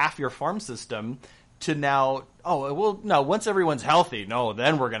 give up half your farm system to now. Oh, well, no. Once everyone's healthy,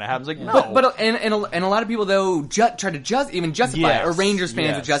 then we're going to have. It's like no. But and a lot of people though try to justify it. Or Rangers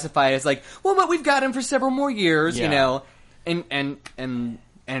fans would justify it as like, well, but we've got him for several more years, you know, and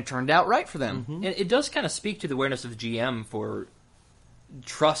it turned out right for them. Mm-hmm. And it does kind of speak to the awareness of the GM for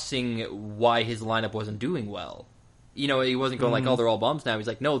trusting why his lineup wasn't doing well. You know, he wasn't going like, oh, they're all bums now. He's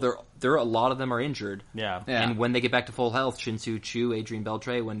like, no, they're a lot of them are injured. Yeah. And when they get back to full health, Shin-Soo Choo, Adrian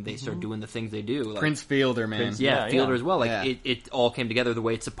Beltre, when they start doing the things they do. Like, Prince Fielder, man. Fielder as well. Like, it all came together the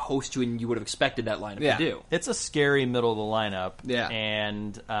way it's supposed to, and you would have expected that lineup to do. It's a scary middle of the lineup. Yeah.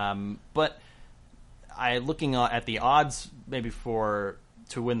 And, but looking at the odds maybe to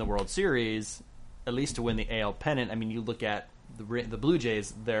win the World Series, at least to win the AL pennant, I mean, you look at the Blue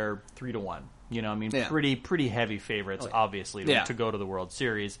Jays, they're 3-1. You know, I mean, pretty heavy favorites, obviously, to go to the World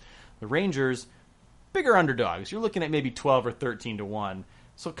Series. The Rangers, bigger underdogs. You're looking at maybe 12 or 13-1.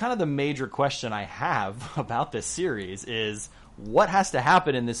 So kind of the major question I have about this series is what has to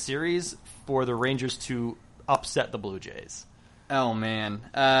happen in this series for the Rangers to upset the Blue Jays? Oh, man.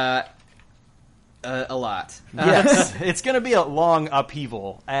 A lot. Yes, it's going to be a long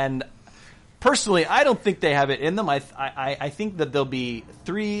upheaval, and personally, I don't think they have it in them. I think that there'll be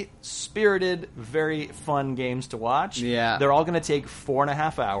 3 spirited, very fun games to watch. Yeah. They're all going to take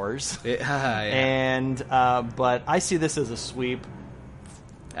 4.5 hours. And but I see this as a sweep.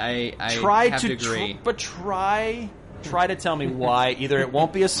 I have to agree. But try to tell me why either it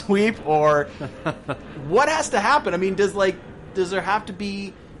won't be a sweep or what has to happen. I mean, does there have to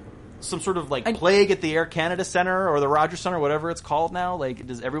be some sort of plague at the Air Canada Center or the Rogers Center, whatever it's called now? Like,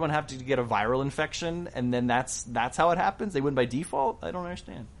 does everyone have to get a viral infection and then that's how it happens? They win by default? I don't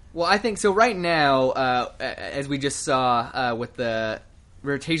understand. Well, I think so. Right now, as we just saw with the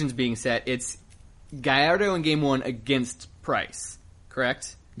rotations being set, it's Gallardo in Game 1 against Price.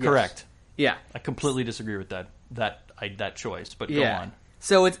 Correct? Yes. Correct. Yeah. I completely disagree with that choice. But go on.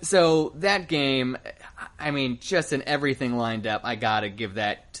 So that game, I mean, just in everything lined up, I gotta give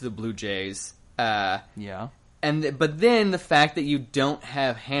that to the Blue Jays. But then the fact that you don't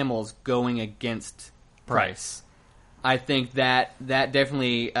have Hamels going against Price, I think that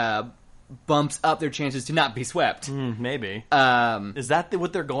definitely bumps up their chances to not be swept. Maybe. Is that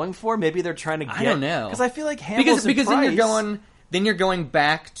what they're going for? Maybe they're trying to get... I don't know. Because I feel like Hamels because Price... then you're going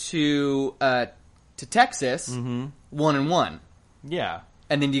back to Texas, 1-1. Yeah.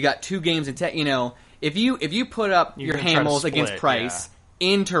 And then you got 2 games in you know, if you put up your Hamels against Price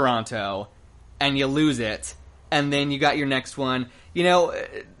in Toronto and you lose it, and then you got your next one, you know,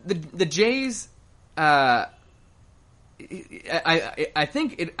 the Jays, I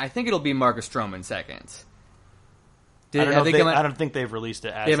think it'll be Marcus Stroman second. I don't think they've released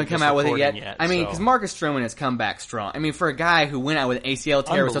it. They haven't come out with it yet. I mean, because Marcus Stroman has come back strong. I mean, for a guy who went out with an ACL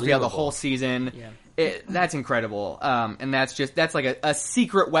tear, was supposed to be out the whole season. Yeah. That's incredible, and that's like a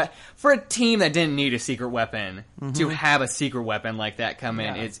secret weapon for a team that didn't need a secret weapon. To have a secret weapon like that come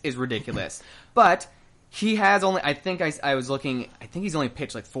in is ridiculous. But he has only, I think I was looking, I think he's only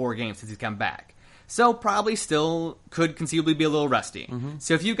pitched like 4 games since he's come back, so probably still could conceivably be a little rusty.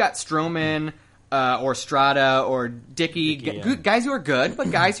 So if you got Stroman or Strada or Dickey, guys who are good,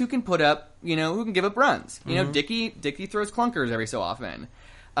 but guys who can put up, you know, who can give up runs. You know, Dickey throws clunkers every so often.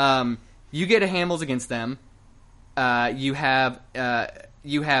 You get a Hamels against them, you have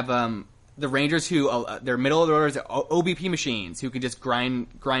the Rangers who their middle of the order is OBP machines who can just grind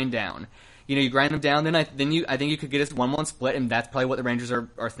down. You grind them down. Then I think you could get a 1-1 split, and that's probably what the Rangers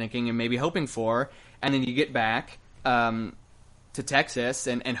are thinking and maybe hoping for. And then you get back to Texas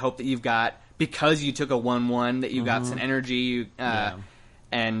and hope that you've got, because you took a 1-1, that you've got some energy.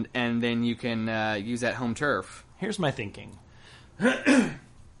 And then you can use that home turf. Here's my thinking.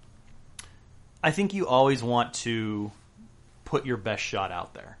 I think you always want to put your best shot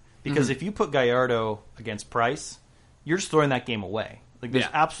out there. Because if you put Gallardo against Price, you're just throwing that game away. Like, there's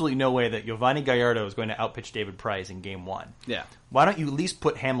absolutely no way that Giovanni Gallardo is going to outpitch David Price in Game 1. Yeah. Why don't you at least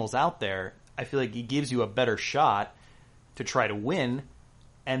put Hamels out there? I feel like he gives you a better shot to try to win,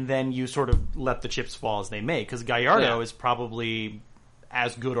 and then you sort of let the chips fall as they may. Because Gallardo is probably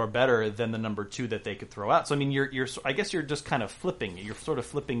as good or better than the number 2 that they could throw out. So, I mean, I guess you're just kind of flipping. You're sort of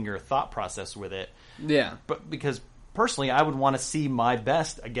flipping your thought process with it. Yeah. But because personally, I would want to see my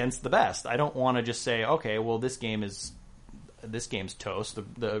best against the best. I don't want to just say, okay, well, this game's toast.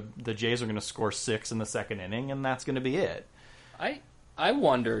 The Jays are going to score 6 in the second inning, and that's going to be it. I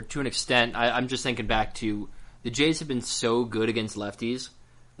wonder, to an extent, I'm just thinking back to the Jays have been so good against lefties,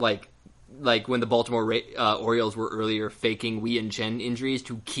 like when the Baltimore Orioles were earlier faking Wei and Chen injuries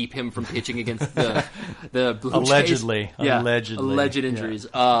to keep him from pitching against the Blue Jays. Alleged injuries.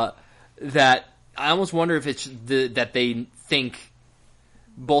 Yeah. That I almost wonder if it's that they think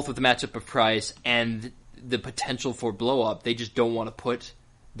both with the matchup of Price and the potential for blow up, they just don't want to put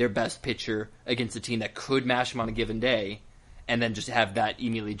their best pitcher against a team that could mash him on a given day, and then just have that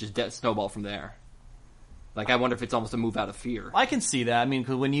immediately just snowball from there. Like, I wonder if it's almost a move out of fear. I can see that. I mean,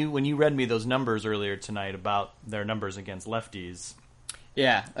 because when you read me those numbers earlier tonight about their numbers against lefties.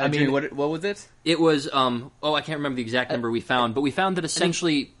 Yeah. I mean, what was it? It was, I can't remember the exact number we found, but we found that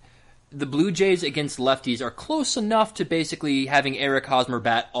essentially the Blue Jays against lefties are close enough to basically having Eric Hosmer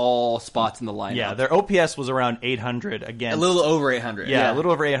bat all spots in the lineup. Yeah, their OPS was around 800 against... A little over 800. Yeah, a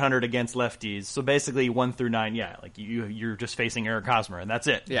little over 800 against lefties. So basically 1 through 9, like you're just facing Eric Hosmer, and that's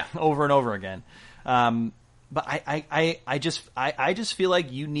it. Yeah. Over and over again. But I just feel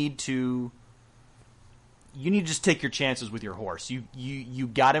like you need to just take your chances with your horse. You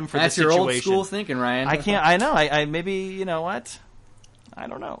got him for this situation. That's your old school thinking, Ryan. I know. I maybe, you know what? I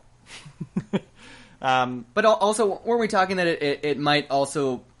don't know. But also, weren't we talking that it might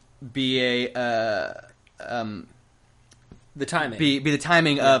also be the timing be the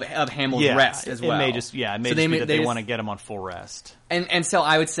timing of Hamels' rest as well? It may just be that they want to get him on full rest. And so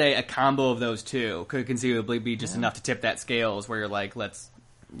I would say a combo of those two could conceivably be just enough to tip that scales where you're like, let's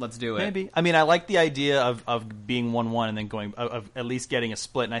do it. Maybe. I mean, I like the idea of being 1-1 and then going of at least getting a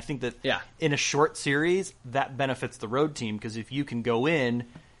split. And I think that in a short series that benefits the road team, because if you can go in.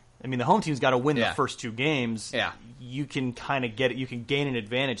 I mean, the home team's got to win the first 2 games. Yeah. You can kind of get it. You can gain an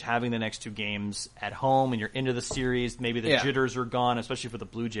advantage having the next 2 games at home, and you're into the series. Maybe the jitters are gone, especially for the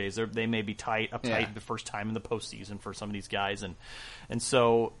Blue Jays. They may be uptight the first time in the postseason for some of these guys, and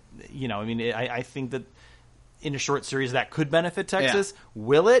so I mean, I think that in a short series that could benefit Texas. Yeah.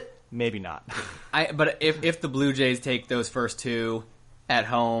 Will it? Maybe not. But if the Blue Jays take those first 2 at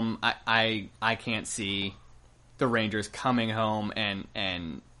home, I can't see the Rangers coming home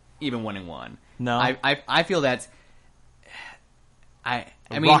and even winning 1. No, I feel that's.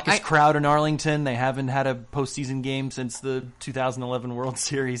 Raucous crowd in Arlington. They haven't had a postseason game since the 2011 World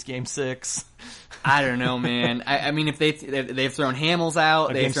Series Game 6. I don't know, man. I mean, if they've thrown Hamels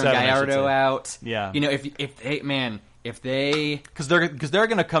out, they've thrown Gallardo out. Yeah, if they because they're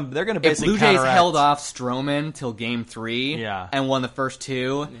going to come, they're going to basically if Blue Jays held off Stroman till Game 3, and won the first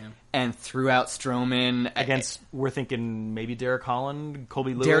 2. Yeah. And threw out Stroman against. We're thinking maybe Derek Holland,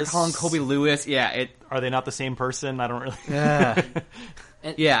 Colby Lewis. Derek Holland, Colby Lewis. Yeah, are they not the same person? I don't really.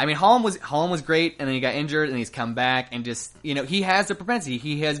 Yeah, I mean Holland was great, and then he got injured, and he's come back, and just he has the propensity.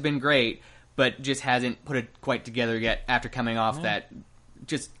 He has been great, but just hasn't put it quite together yet after coming off that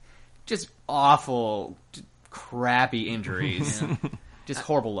just awful, crappy injuries. Just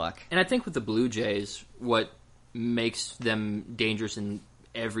horrible luck. And I think with the Blue Jays, what makes them dangerous in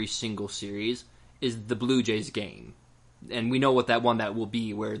every single series is the Blue Jays game, and we know what that will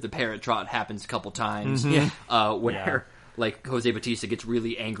be, where the parrot trot happens a couple times, where like Jose Bautista gets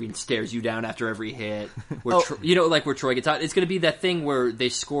really angry and stares you down after every hit, where where Troy gets out. It's going to be that thing where they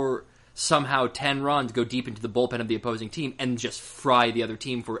score somehow 10 runs, go deep into the bullpen of the opposing team, and just fry the other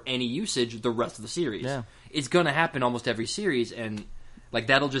team for any usage the rest of the series. Yeah. It's going to happen almost every series, and like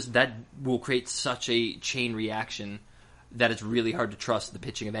that will create such a chain reaction that it's really hard to trust the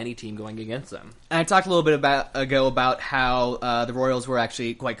pitching of any team going against them. And I talked a little bit about how the Royals were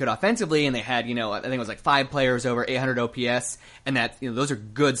actually quite good offensively, and they had, I think it was like 5 players over 800 OPS, and that those are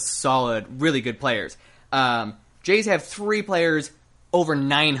good, solid, really good players. Jays have 3 players over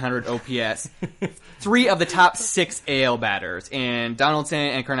 900 OPS, 3 of the top 6 AL batters, and Donaldson,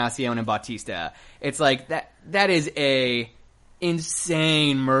 Encarnacion, and Bautista. It's like that is a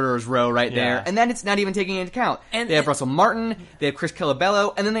insane murderer's row right there, and then it's not even taking into account. And they have Russell Martin, they have Chris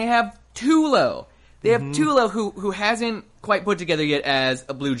Colabello, and then they have Tulo. They have Tulo, who hasn't quite put together yet as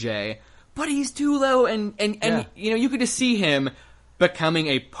a Blue Jay, but he's Tulo, and you could just see him becoming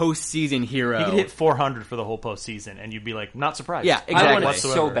a postseason hero. He could hit 400 for the whole postseason, and you'd be like, not surprised. Yeah, exactly. I want it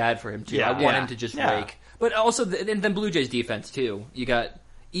so bad for him too. Yeah. I want him to just rake. But also, and then Blue Jays defense too.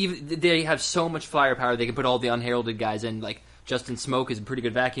 They have so much firepower. They can put all the unheralded guys in, like Justin Smoke is a pretty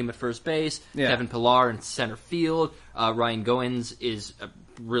good vacuum at first base. Yeah. Kevin Pillar in center field. Ryan Goins is a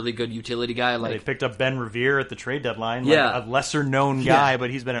really good utility guy. They picked up Ben Revere at the trade deadline. A lesser known guy,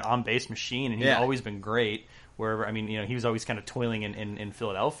 but he's been an on base machine, and he's always been great. Wherever, he was always kind of toiling in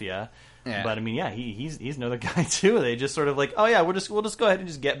Philadelphia. Yeah. But he's another guy too. They just sort of like, we'll just go ahead and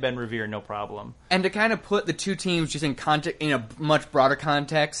just get Ben Revere, no problem. And to kind of put the two teams just in context, in a much broader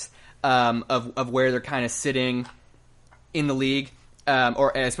context of where they're kind of sitting in the league,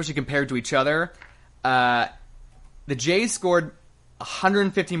 or especially compared to each other, the Jays scored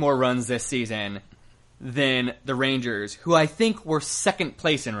 150 more runs this season than the Rangers, who I think were second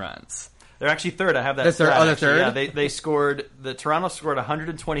place in runs. They're actually third. I have that. They're third. Yeah, they scored. Toronto scored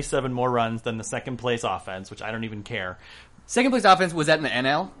 127 more runs than the second place offense, which I don't even care. Second place offense, was that in the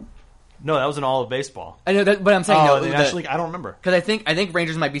NL? No, that was in all of baseball. I know that, but I'm saying the National League. I don't remember because I think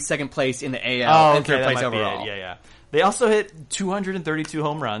Rangers might be second place in the AL and third place overall. Yeah. They also hit 232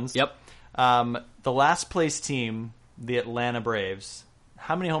 home runs. Yep. The last place team, the Atlanta Braves.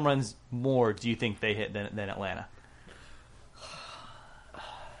 How many home runs more do you think they hit than Atlanta?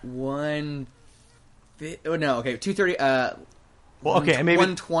 230. Maybe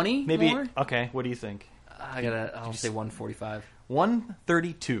 120. Maybe more? Okay. What do you think? I'll say 145.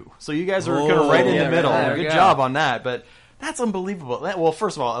 132. So you guys are kind of right in the middle. Good job on that, but that's unbelievable. Well,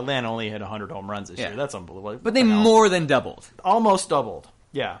 first of all, Atlanta only hit 100 home runs this year. That's unbelievable. But they more than doubled. Almost doubled.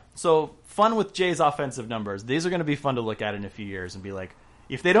 Yeah. So fun with Jay's offensive numbers. These are going to be fun to look at in a few years and be like,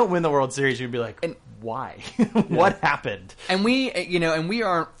 if they don't win the World Series, you'd be like, why? What happened? And we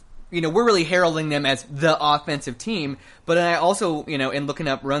aren't, we're really heralding them as the offensive team. But I also, in looking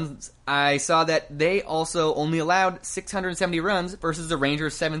up runs, I saw that they also only allowed 670 runs versus the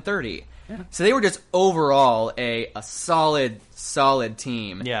Rangers 730. Yeah. So they were just overall a solid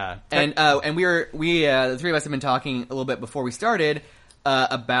team. Yeah. And the three of us have been talking a little bit before we started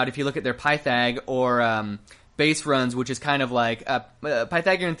about if you look at their Pythag or base runs, which is kind of like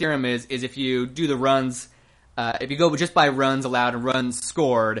Pythagorean theorem is if you do the runs, if you go just by runs allowed and runs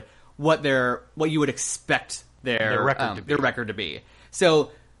scored, what you would expect their record to be.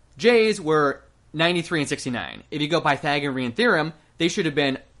 So Jays were 93 and 69. If you go Pythagorean theorem, they should have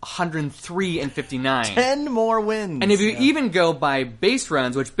been 103 and 59. 10 more wins. And if you even go by base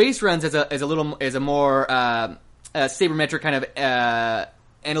runs, which base runs is a more sabermetric kind of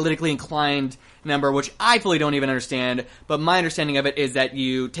analytically inclined number, which I fully don't even understand, but my understanding of it is that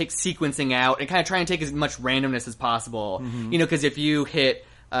you take sequencing out and kind of try and take as much randomness as possible. Mm-hmm. Because if you hit,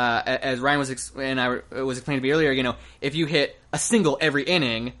 as Ryan was explaining to me earlier, if you hit a single every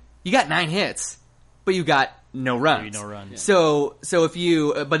inning, you got 9 hits, but you got no runs. Maybe no runs. Yeah. So if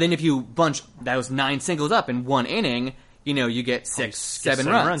you bunch those 9 singles up in one inning, you get 7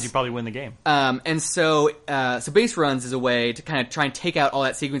 runs. You probably win the game. And so base runs is a way to kind of try and take out all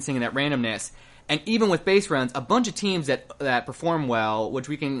that sequencing and that randomness. And even with base runs, a bunch of teams that perform well, which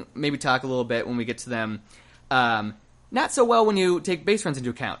we can maybe talk a little bit when we get to them, not so well when you take base runs into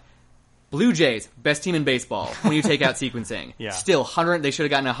account. Blue Jays, best team in baseball when you take out sequencing. Yeah. Still, they should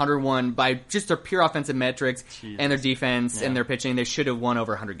have gotten 101 by just their pure offensive metrics and their defense and their pitching. They should have won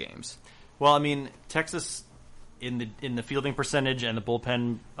over 100 games. Well, Texas, in the fielding percentage and the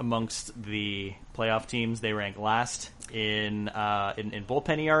bullpen amongst the playoff teams, they rank last in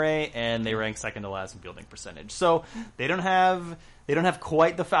bullpen ERA, and they rank second to last in fielding percentage. So they don't have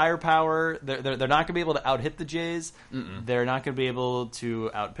quite the firepower. They're not going to be able to out-hit the Jays. Mm-mm. They're not going to be able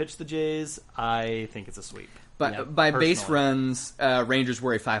to out-pitch the Jays. I think it's a sweep. But by base runs, Rangers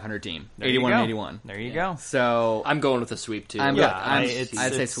were a 500 team, 81-81. There you go. So I'm going with a sweep too. I'd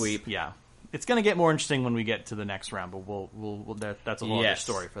say sweep. Yeah. It's going to get more interesting when we get to the next round, but we'll that's a whole other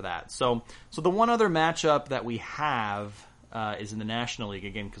story for that. So the one other matchup that we have is in the National League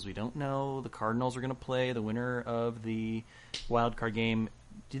again because we don't know. The Cardinals are going to play the winner of the wild card game.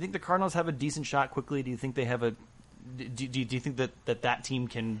 Do you think the Cardinals have a decent shot quickly? Do you think they have a? Do you think that team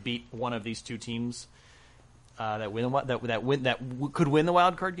can beat one of these two teams that could win the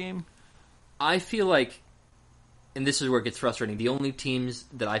wild card game? I feel like, and this is where it gets frustrating, the only teams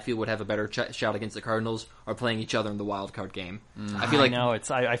that I feel would have a better shot against the Cardinals are playing each other in the wild card game. I feel like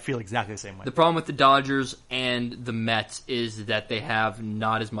I feel exactly the same way. The problem with the Dodgers and the Mets is that they have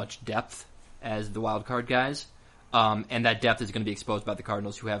not as much depth as the wild card guys. And that depth is going to be exposed by the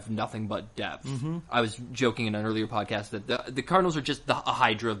Cardinals, who have nothing but depth. Mm-hmm. I was joking in an earlier podcast that the Cardinals are just a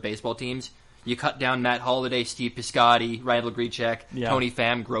hydra of baseball teams. You cut down Matt Holliday, Steve Piscotty, Randall Grichuk, Tony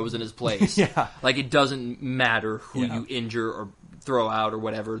Pham grows in his place. Like, it doesn't matter who you injure or throw out or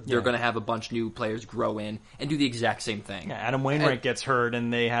whatever. They're going to have a bunch of new players grow in and do the exact same thing. Yeah, Adam Wainwright gets hurt,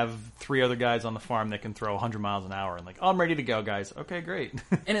 and they have 3 other guys on the farm that can throw 100 miles an hour. And like, I'm ready to go, guys. Okay, great.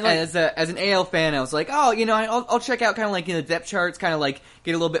 And as an AL fan, I was like, I'll check out kind of like the depth charts, kind of like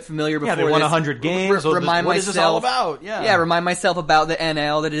get a little bit familiar before. Yeah, they won 100 games. Remind what myself, is this all about? Yeah, remind myself about the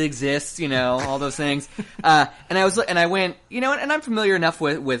NL, that it exists. All those things. And I went, and I'm familiar enough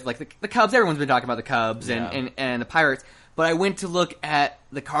with like the Cubs. Everyone's been talking about the Cubs and the Pirates. But I went to look at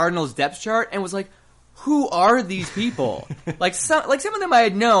the Cardinals' depth chart and was like, who are these people? some of them I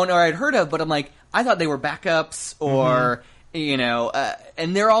had known or I'd heard of, but I'm like, I thought they were backups or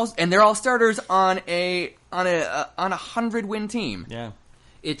and they're all starters on a 100-win team. Yeah,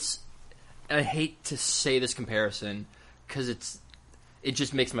 I hate to say this comparison because it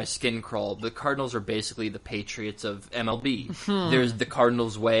just makes my skin crawl. The Cardinals are basically the Patriots of MLB. There's the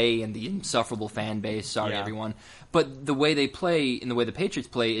Cardinals way and the insufferable fan base. Sorry, everyone. But the way they play and the way the Patriots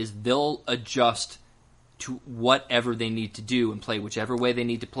play is they'll adjust to whatever they need to do and play whichever way they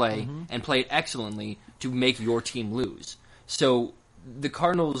need to play and play it excellently to make your team lose. So the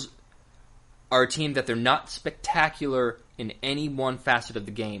Cardinals are a team that they're not spectacular in any one facet of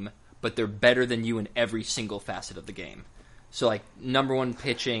the game, but they're better than you in every single facet of the game. So, like, number 1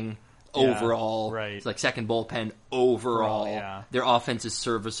 pitching overall. Right. It's like second bullpen overall. Their offense is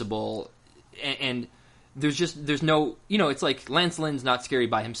serviceable. And there's no... it's like Lance Lynn's not scary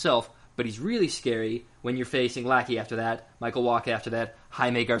by himself, but he's really scary when you're facing Lackey after that, Michael Wacha after that,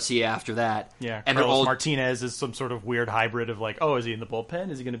 Jaime Garcia after that. Yeah, and Carlos Martinez is some sort of weird hybrid of like, is he in the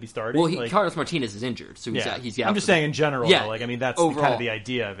bullpen? Is he going to be starting? Well, Carlos Martinez is injured, so he's out. I'm just saying in general, though, that's overall. kind of the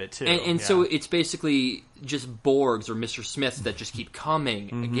idea of it, too. And so it's basically just Borgs or Mr. Smiths that just keep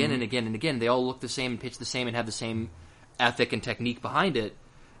coming again and again and again. They all look the same and pitch the same and have the same ethic and technique behind it,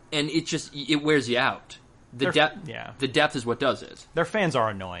 and it wears you out. The depth is what does it. Their fans are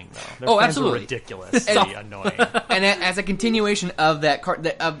annoying, though. Their fans absolutely. are ridiculously annoying. And as a continuation of that,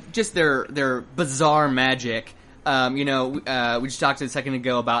 of just their bizarre magic, we just talked a second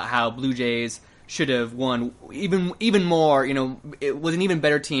ago about how Blue Jays should have won even more. It was an even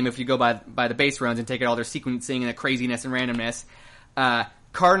better team if you go by the base runs and take out all their sequencing and the craziness and randomness.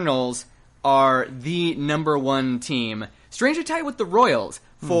 Cardinals are the number 1 team, strangely tied with the Royals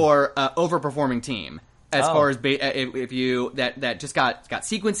for overperforming team. As far as if you that just got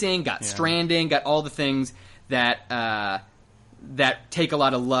sequencing, got stranding, got all the things that take a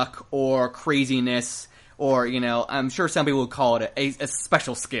lot of luck or craziness, or I'm sure some people would call it a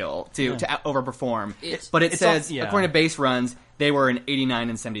special skill to overperform. But it says according to base runs, they were an 89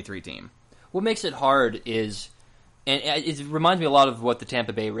 and 73 team. What makes it hard is, and it reminds me a lot of what the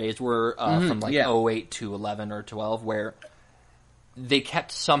Tampa Bay Rays were from 08 to 11 or 12, where they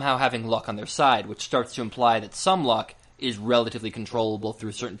kept somehow having luck on their side, which starts to imply that some luck is relatively controllable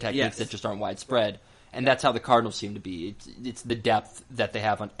through certain techniques that just aren't widespread. And that's how the Cardinals seem to be. It's the depth that they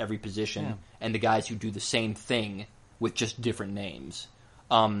have on every position and the guys who do the same thing with just different names.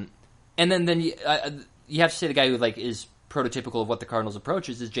 And then you have to say the guy who is prototypical of what the Cardinals' approach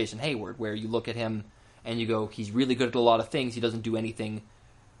is Jason Hayward, where you look at him and you go, he's really good at a lot of things. He doesn't do anything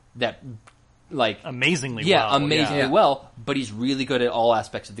that... amazingly well, but he's really good at all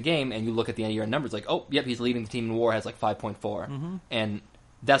aspects of the game, and you look at the end of year numbers he's leading the team in WAR, has 5.4, and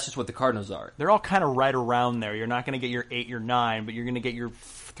that's just what the Cardinals are. They're all kind of right around there. You're not going to get your 8, your 9, but you're going to get your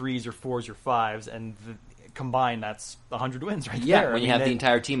 3s, your 4s, your 5s, and combined, that's 100 wins right there. Yeah, when you have the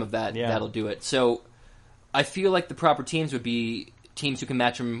entire team of that, that'll do it. So I feel like the proper teams would be teams who can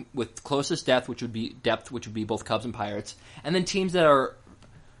match them with closest depth, which would be both Cubs and Pirates, and then teams that are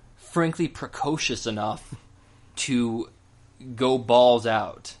frankly precocious enough to go balls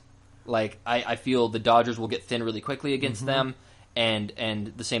out. I feel the Dodgers will get thin really quickly against them,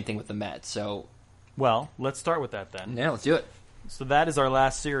 and the same thing with the Mets. So, well, let's start with that then. Yeah, let's do it. So that is our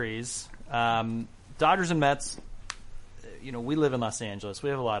last series. Dodgers and Mets. we live in Los Angeles. We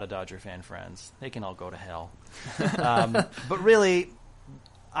have a lot of Dodger fan friends. They can all go to hell. But really,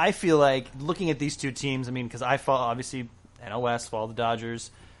 I feel like looking at these two teams, I mean, because I follow, obviously, NL West, follow the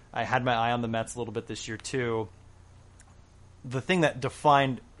Dodgers. I had my eye on the Mets a little bit this year, too. The thing that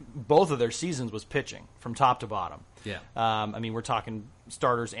defined both of their seasons was pitching from top to bottom. Yeah. I mean, we're talking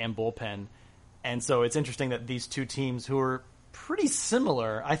starters and bullpen. And so it's interesting that these two teams who are pretty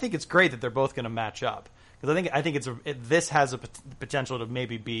similar, I think it's great that they're both going to match up. Because I think this has a potential to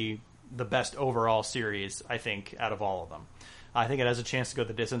maybe be the best overall series, I think, out of all of them. I think it has a chance to go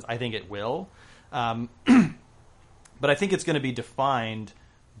the distance. I think it will. But I think it's going to be defined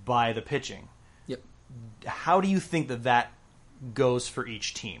by the pitching. Yep. How do you think that goes for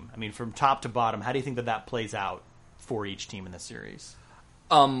each team? I mean, from top to bottom, how do you think that plays out for each team in this series?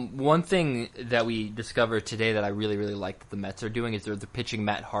 One thing that we discovered today that I really, really like that the Mets are doing is they're pitching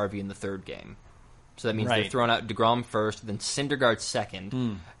Matt Harvey in the third game. So that means they're throwing out DeGrom first, then Syndergaard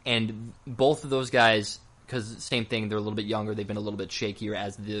second. And both of those guys, because same thing, they're a little bit younger, they've been a little bit shakier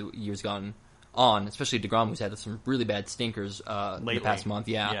as the year's gone on, especially DeGrom, who's had some really bad stinkers in the past month.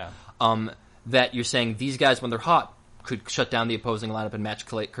 Yeah. That you're saying these guys, when they're hot, could shut down the opposing lineup and match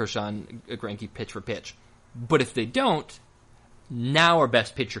Kershaw and Greinke pitch for pitch. But if they don't, now our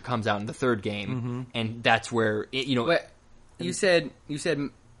best pitcher comes out in the third game, and that's where Wait, you said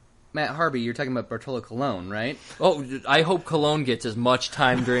Matt Harvey. You're talking about Bartolo Colon, right? Oh, I hope Colon gets as much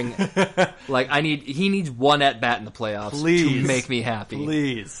time during. He needs one at bat in the playoffs to make me happy.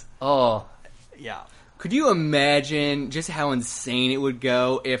 Please. Oh, yeah. Could you imagine just how insane it would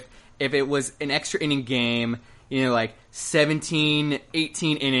go if it was an extra inning game? 17,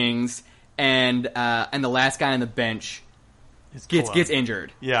 18 innings, and the last guy on the bench gets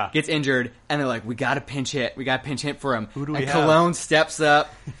injured. Yeah. Gets injured, and they're like, we got to pinch hit. We got to pinch hit for him. Who do we and have? Colon steps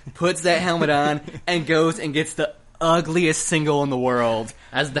up, puts that helmet on, and goes and gets the ugliest single in the world.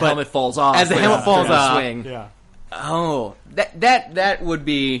 As the helmet falls off. As the helmet falls off. Swing. Yeah. Oh, that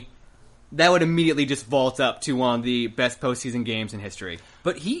would immediately just vault up to one of the best postseason games in history.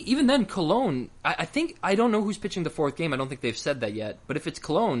 But even then, Colon, I don't know who's pitching the fourth game. I don't think they've said that yet. But if it's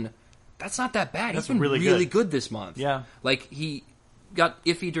Colon, that's not that bad. He's been really good this month. Yeah. He got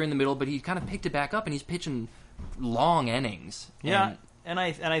iffy during the middle, but he kind of picked it back up, and he's pitching long innings. Yeah, and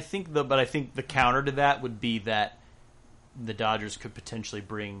I think the counter to that would be that the Dodgers could potentially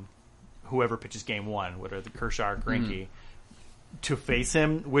bring whoever pitches game one, whether the Kershaw or Greinke, to face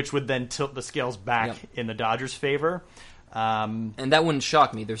him, which would then tilt the scales back in the Dodgers' favor. And that wouldn't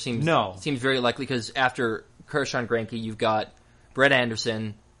shock me. It seems very likely because after Kershaw and Greinke, you've got Brett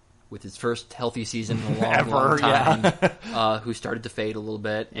Anderson with his first healthy season in a long time, who started to fade a little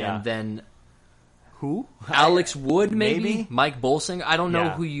bit, and then who? Alex Wood, maybe Mike Bolsing. I don't know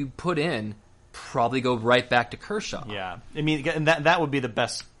who you put in. Probably go right back to Kershaw. Yeah, I mean, and that would be the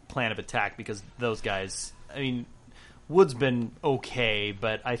best plan of attack because those guys. I mean, Wood's been okay,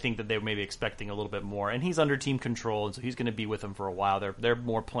 but I think that they were maybe expecting a little bit more. And he's under team control, and so he's going to be with them for a while. They're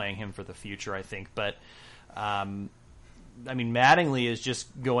more playing him for the future, I think. But, I mean, Mattingly is just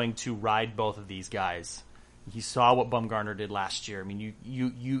going to ride both of these guys. You saw what Bumgarner did last year. I mean,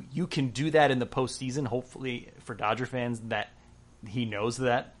 you can do that in the postseason, hopefully, for Dodger fans, that he knows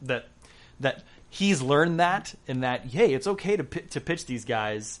that he's learned that, and that, hey, it's okay to pitch these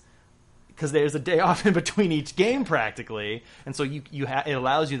guys because there's a day off in between each game practically, and so it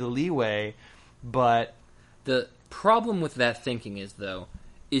allows you the leeway. But the problem with that thinking is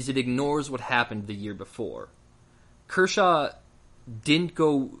it ignores what happened the year before. Kershaw didn't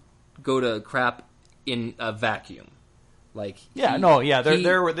go to crap in a vacuum. It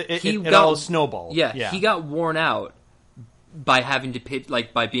all snowballed. Yeah, he got worn out by having to pitch,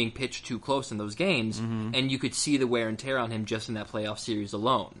 by being pitched too close in those games, and you could see the wear and tear on him just in that playoff series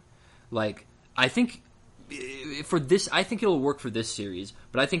alone. I think for this, I think it'll work for this series,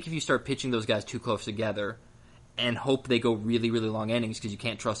 but I think if you start pitching those guys too close together and hope they go really, really long innings because you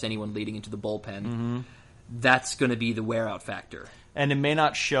can't trust anyone leading into the bullpen, that's going to be the wear-out factor. And it may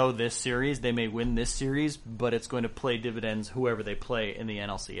not show this series. They may win this series, but it's going to play dividends whoever they play in the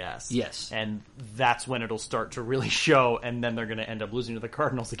NLCS. Yes. And that's when it'll start to really show, and then they're going to end up losing to the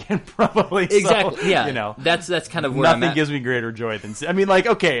Cardinals again, probably. Exactly, so, yeah. That's kind of where I'm at. Nothing gives me greater joy than... I mean,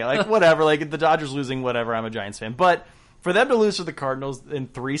 whatever. The Dodgers losing, whatever. I'm a Giants fan. But for them to lose to the Cardinals in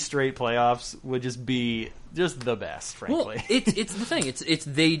 3 straight playoffs would just be just the best, frankly. Well, it's the thing. It's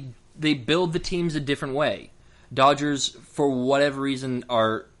they build the teams a different way. Dodgers, for whatever reason,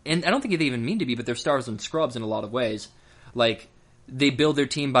 are, and I don't think they even mean to be, but they're stars and scrubs in a lot of ways. they build their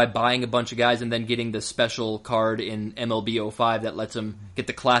team by buying a bunch of guys and then getting the special card in MLB 05 that lets them get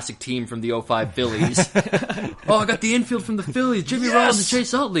the classic team from the 05 Phillies. Oh, I got the infield from the Phillies, Jimmy Rollins and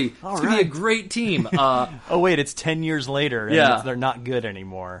Chase Utley. It's going to be a great team. Oh, wait, it's 10 years later, and they're not good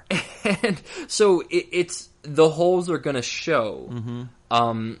anymore. And so it's the holes are going to show.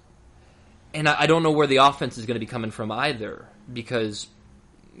 Mm-hmm. And I don't know where the offense is going to be coming from either, because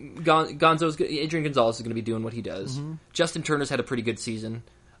Adrian Gonzalez is going to be doing what he does. Mm-hmm. Justin Turner's had a pretty good season.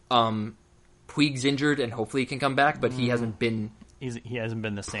 Puig's injured, and hopefully he can come back, but he hasn't been. He hasn't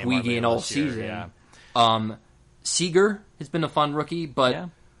been the same Puig in all season. Yeah. Seager has been a fun rookie, but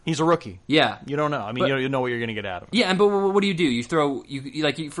he's a rookie. Yeah, you don't know. I mean, you know what you're going to get out of him. Yeah, but what do? You throw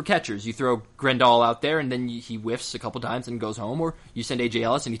for catchers. You throw Grandal out there, and then he whiffs a couple times and goes home, or you send AJ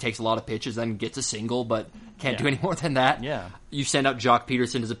Ellis and he takes a lot of pitches and gets a single, but can't do any more than that. Yeah, you send out Jock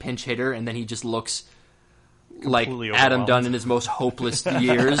Peterson as a pinch hitter, and then he just looks completely like Adam Dunn in his most hopeless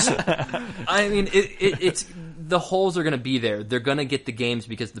years. I mean, it's the holes are going to be there. They're going to get the games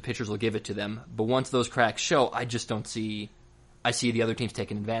because the pitchers will give it to them. But once those cracks show, I just don't see. I see the other teams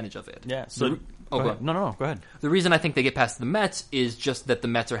taking advantage of it. Yeah. So go ahead. No. Go ahead. The reason I think they get past the Mets is just that the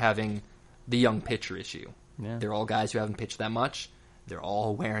Mets are having the young pitcher issue. Yeah. They're all guys who haven't pitched that much. They're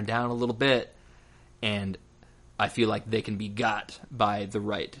all wearing down a little bit, and I feel like they can be got by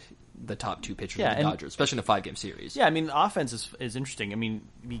the top two pitchers of the Dodgers, especially in a 5-game series. Yeah, I mean, the offense is interesting. I mean,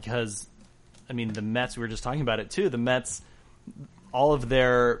 because the Mets, we were just talking about it too. The Mets, all of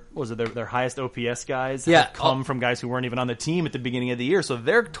their highest OPS guys have come from guys who weren't even on the team at the beginning of the year. So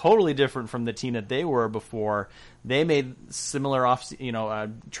they're totally different from the team that they were before. They made similar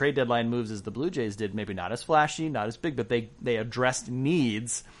trade deadline moves as the Blue Jays did. Maybe not as flashy, not as big, but they addressed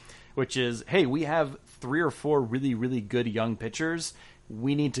needs, which is, hey, we have 3 or 4 really, really good young pitchers.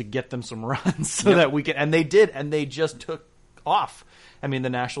 We need to get them some runs so that we can, and they did, and they just took off. I mean, the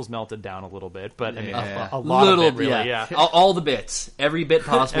Nationals melted down a little bit, but I mean, a lot of it, really, yeah. All the bits, every bit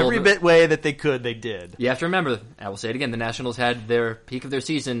possible. Every bit way that they could, they did. You have to remember, I will say it again, the Nationals had their peak of their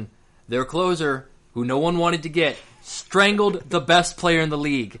season. Their closer, who no one wanted to get, strangled the best player in the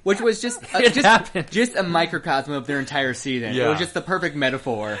league. Which was just a microcosm of their entire season. Yeah. It was just the perfect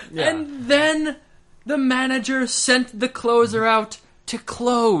metaphor. Yeah. And then the manager sent the closer out to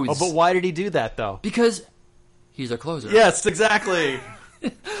close. Oh, but why did he do that, though? Because he's our closer. Yes, exactly.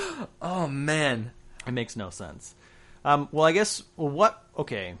 Oh, man. It makes no sense.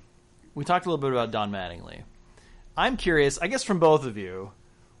 Okay. We talked a little bit about Don Mattingly. I'm curious, I guess from both of you,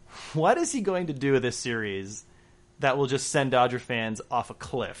 what is he going to do with this series that will just send Dodger fans off a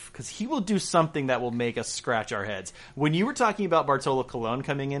cliff? Because he will do something that will make us scratch our heads. When you were talking about Bartolo Colon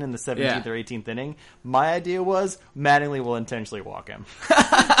coming in the 17th or 18th inning, my idea was Mattingly will intentionally walk him.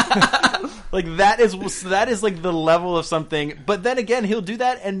 Like that is like the level of something. But then again, he'll do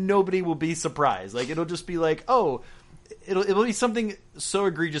that and nobody will be surprised. Like it'll just be like, oh, it'll be something so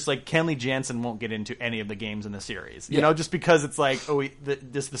egregious like Kenley Jansen won't get into any of the games in the series. You know, just because it's like, oh,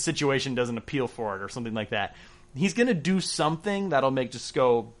 the situation doesn't appeal for it or something like that. He's going to do something that'll make just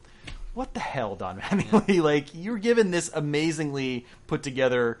go, what the hell, Don Mattingly? Like, you're given this amazingly put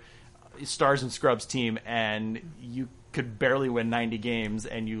together Stars and Scrubs team, and you could barely win 90 games,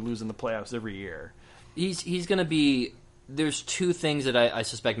 and you lose in the playoffs every year. He's going to be... There's 2 things that I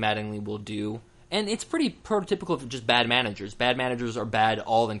suspect Mattingly will do, and it's pretty prototypical of just bad managers. Bad managers are bad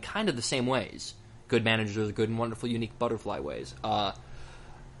all in kind of the same ways. Good managers are good in wonderful, unique butterfly ways.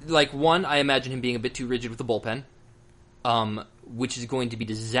 One, I imagine him being a bit too rigid with the bullpen, which is going to be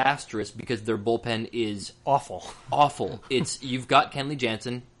disastrous because their bullpen is awful. You've got Kenley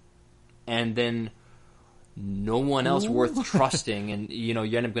Jansen, and then no one else worth trusting, and he's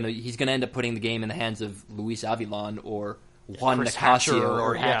going to end up putting the game in the hands of Luis Avilan or Juan Nicasio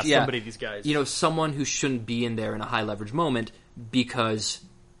or somebody of these guys. Someone who shouldn't be in there in a high leverage moment because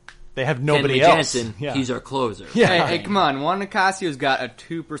they have nobody Kenley else. Jansen, he's our closer. Yeah. Hey, come on. Juan Nicasio's got a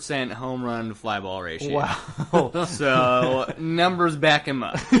 2% home run to fly ball ratio. Wow. So, numbers back him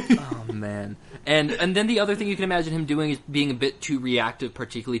up. Oh, man. And then the other thing you can imagine him doing is being a bit too reactive,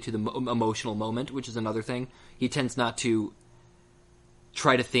 particularly to the emotional moment, which is another thing. He tends not to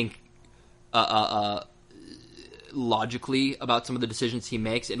try to think logically about some of the decisions he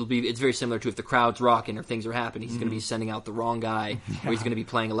makes. It's very similar to if the crowd's rocking or things are happening, he's going to be sending out the wrong guy, or he's going to be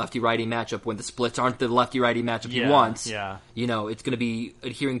playing a lefty-righty matchup when the splits aren't the lefty-righty matchup he wants. Yeah. It's going to be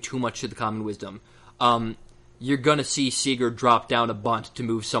adhering too much to the common wisdom. You're going to see Seager drop down a bunt to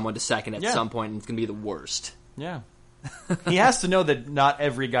move someone to second at some point, and it's going to be the worst. Yeah. he has to know that not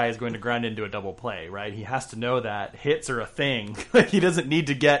every guy is going to grind into a double play, right? He has to know that hits are a thing. He doesn't need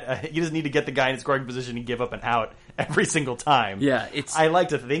to get the guy in scoring position and give up an out every single time. Yeah, I like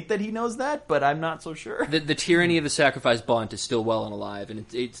to think that he knows that, but I'm not so sure. The tyranny of the sacrifice bunt is still well and alive, and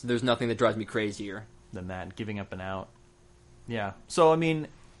there's nothing that drives me crazier than that, giving up an out. Yeah. So, I mean,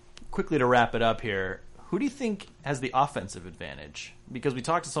 quickly to wrap it up here, who do you think has the offensive advantage? Because we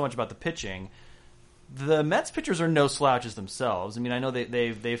talked so much about the pitching. The Mets pitchers are no slouches themselves. I mean, I know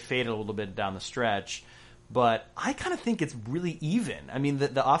they've faded a little bit down the stretch, but I kind of think it's really even. I mean,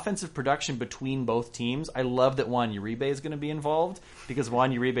 the offensive production between both teams, I love that Juan Uribe is going to be involved because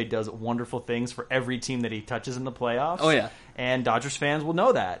Juan Uribe does wonderful things for every team that he touches in the playoffs. Oh, yeah. And Dodgers fans will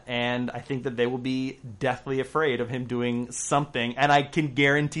know that. And I think that they will be deathly afraid of him doing something. And I can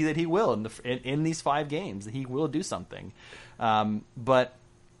guarantee that he will in these 5 games. He will do something. But,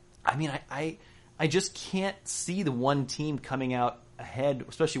 I mean, I just can't see the one team coming out ahead,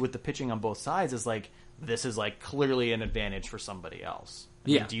 especially with the pitching on both sides, as like, this is like clearly an advantage for somebody else. I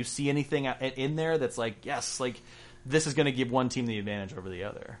mean, do you see anything in there that's like, yes, like this is going to give one team the advantage over the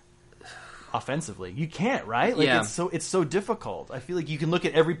other offensively? You can't, right? Like it's so difficult. I feel like you can look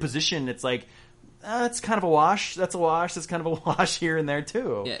at every position. It's like it's kind of a wash. That's a wash. That's kind of a wash here and there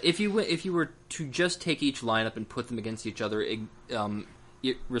too. Yeah. If you were to just take each lineup and put them against each other,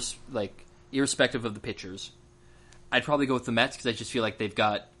 irrespective of the pitchers, I'd probably go with the Mets because I just feel like they've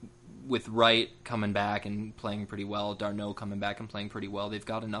got, with Wright coming back and playing pretty well, d'Arnaud coming back and playing pretty well, they've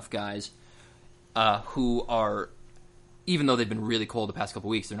got enough guys who are, even though they've been really cold the past couple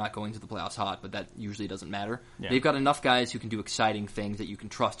weeks, they're not going to the playoffs hot, but that usually doesn't matter. Yeah. They've got enough guys who can do exciting things that you can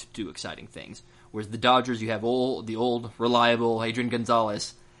trust to do exciting things. Whereas the Dodgers, you have the old, reliable Adrian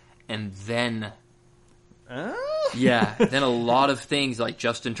Gonzalez, and then... then a lot of things like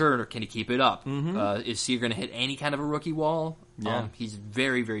Justin Turner, can he keep it up? Mm-hmm. Is Seager going to hit any kind of a rookie wall? Yeah. He's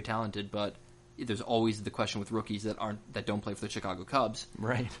very, very talented, but there's always the question with rookies that don't play for the Chicago Cubs.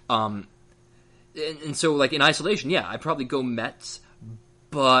 Right. And so, like, in isolation, I'd probably go Mets,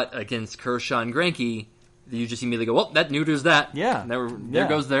 but against Kershaw and Greinke, you just immediately go, well, that neuters that. Yeah. There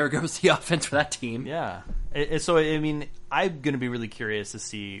goes the offense for that team. Yeah. So, I mean, I'm going to be really curious to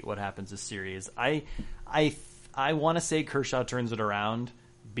see what happens this series. I want to say Kershaw turns it around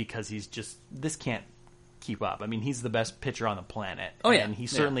because this can't keep up. I mean, he's the best pitcher on the planet. Oh, yeah. And he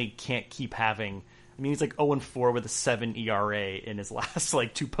certainly can't keep having... I mean, he's like 0-4 with a 7 ERA in his last,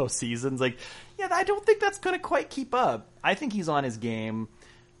 2 postseasons. Like, I don't think that's going to quite keep up. I think he's on his game,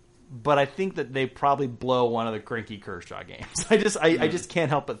 but I think that they probably blow one of the Greinke Kershaw games. I just can't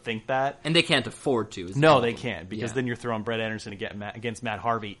help but think that. And they can't afford to. No, they can't, because then you're throwing Brett Anderson against Matt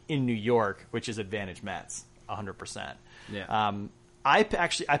Harvey in New York, which is advantage Mets, 100%. Yeah. I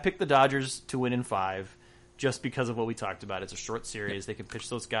picked the Dodgers to win in 5. Just because of what we talked about. It's a short series. They can pitch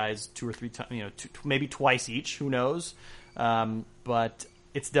those guys 2 or 3 times, maybe twice each. Who knows? But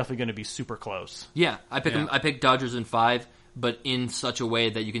it's definitely going to be super close. Yeah, I picked Dodgers in 5, but in such a way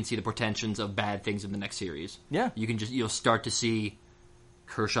that you can see the portentions of bad things in the next series. Yeah, you'll start to see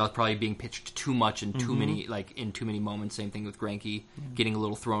Kershaw probably being pitched too much in too many moments. Same thing with Greinke, getting a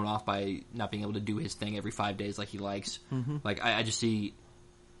little thrown off by not being able to do his thing every 5 days like he likes. Mm-hmm. Like I just see.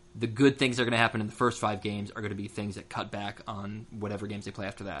 The good things that are going to happen in the first 5 games are going to be things that cut back on whatever games they play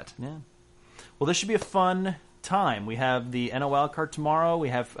after that. Yeah. Well, this should be a fun time. We have the NL card tomorrow. We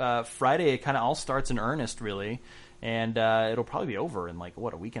have Friday. It kind of all starts in earnest, really. And it'll probably be over in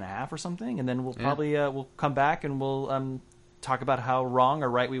a week and a half or something. And then we'll probably we'll come back and we'll talk about how wrong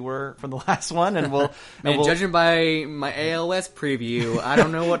or right we were from the last one. And judging by my ALS preview, I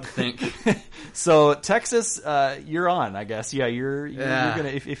don't know what to think. So Texas, you're on, I guess. Yeah, you're gonna.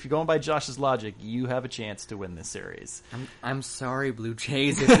 If you're going by Josh's logic, you have a chance to win this series. I'm sorry, Blue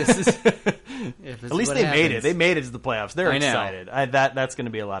Jays. If this is, at least they made it. They made it to the playoffs. They're excited. That's going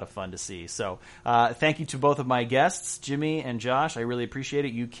to be a lot of fun to see. So thank you to both of my guests, Jimmy and Josh. I really appreciate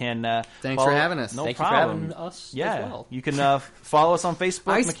it. You can thanks for having us. No Thank problem. you for having us. Yeah, as well. You can follow us on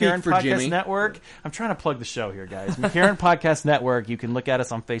Facebook, McCarran Podcast Jimmy. Network. I'm trying to plug the show here, guys. McCarran Podcast Network. You can look at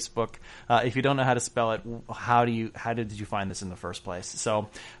us on Facebook. If you don't know how to spell it, how did you find this in the first place? So,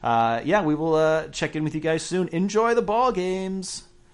 we will check in with you guys soon. Enjoy the ball games.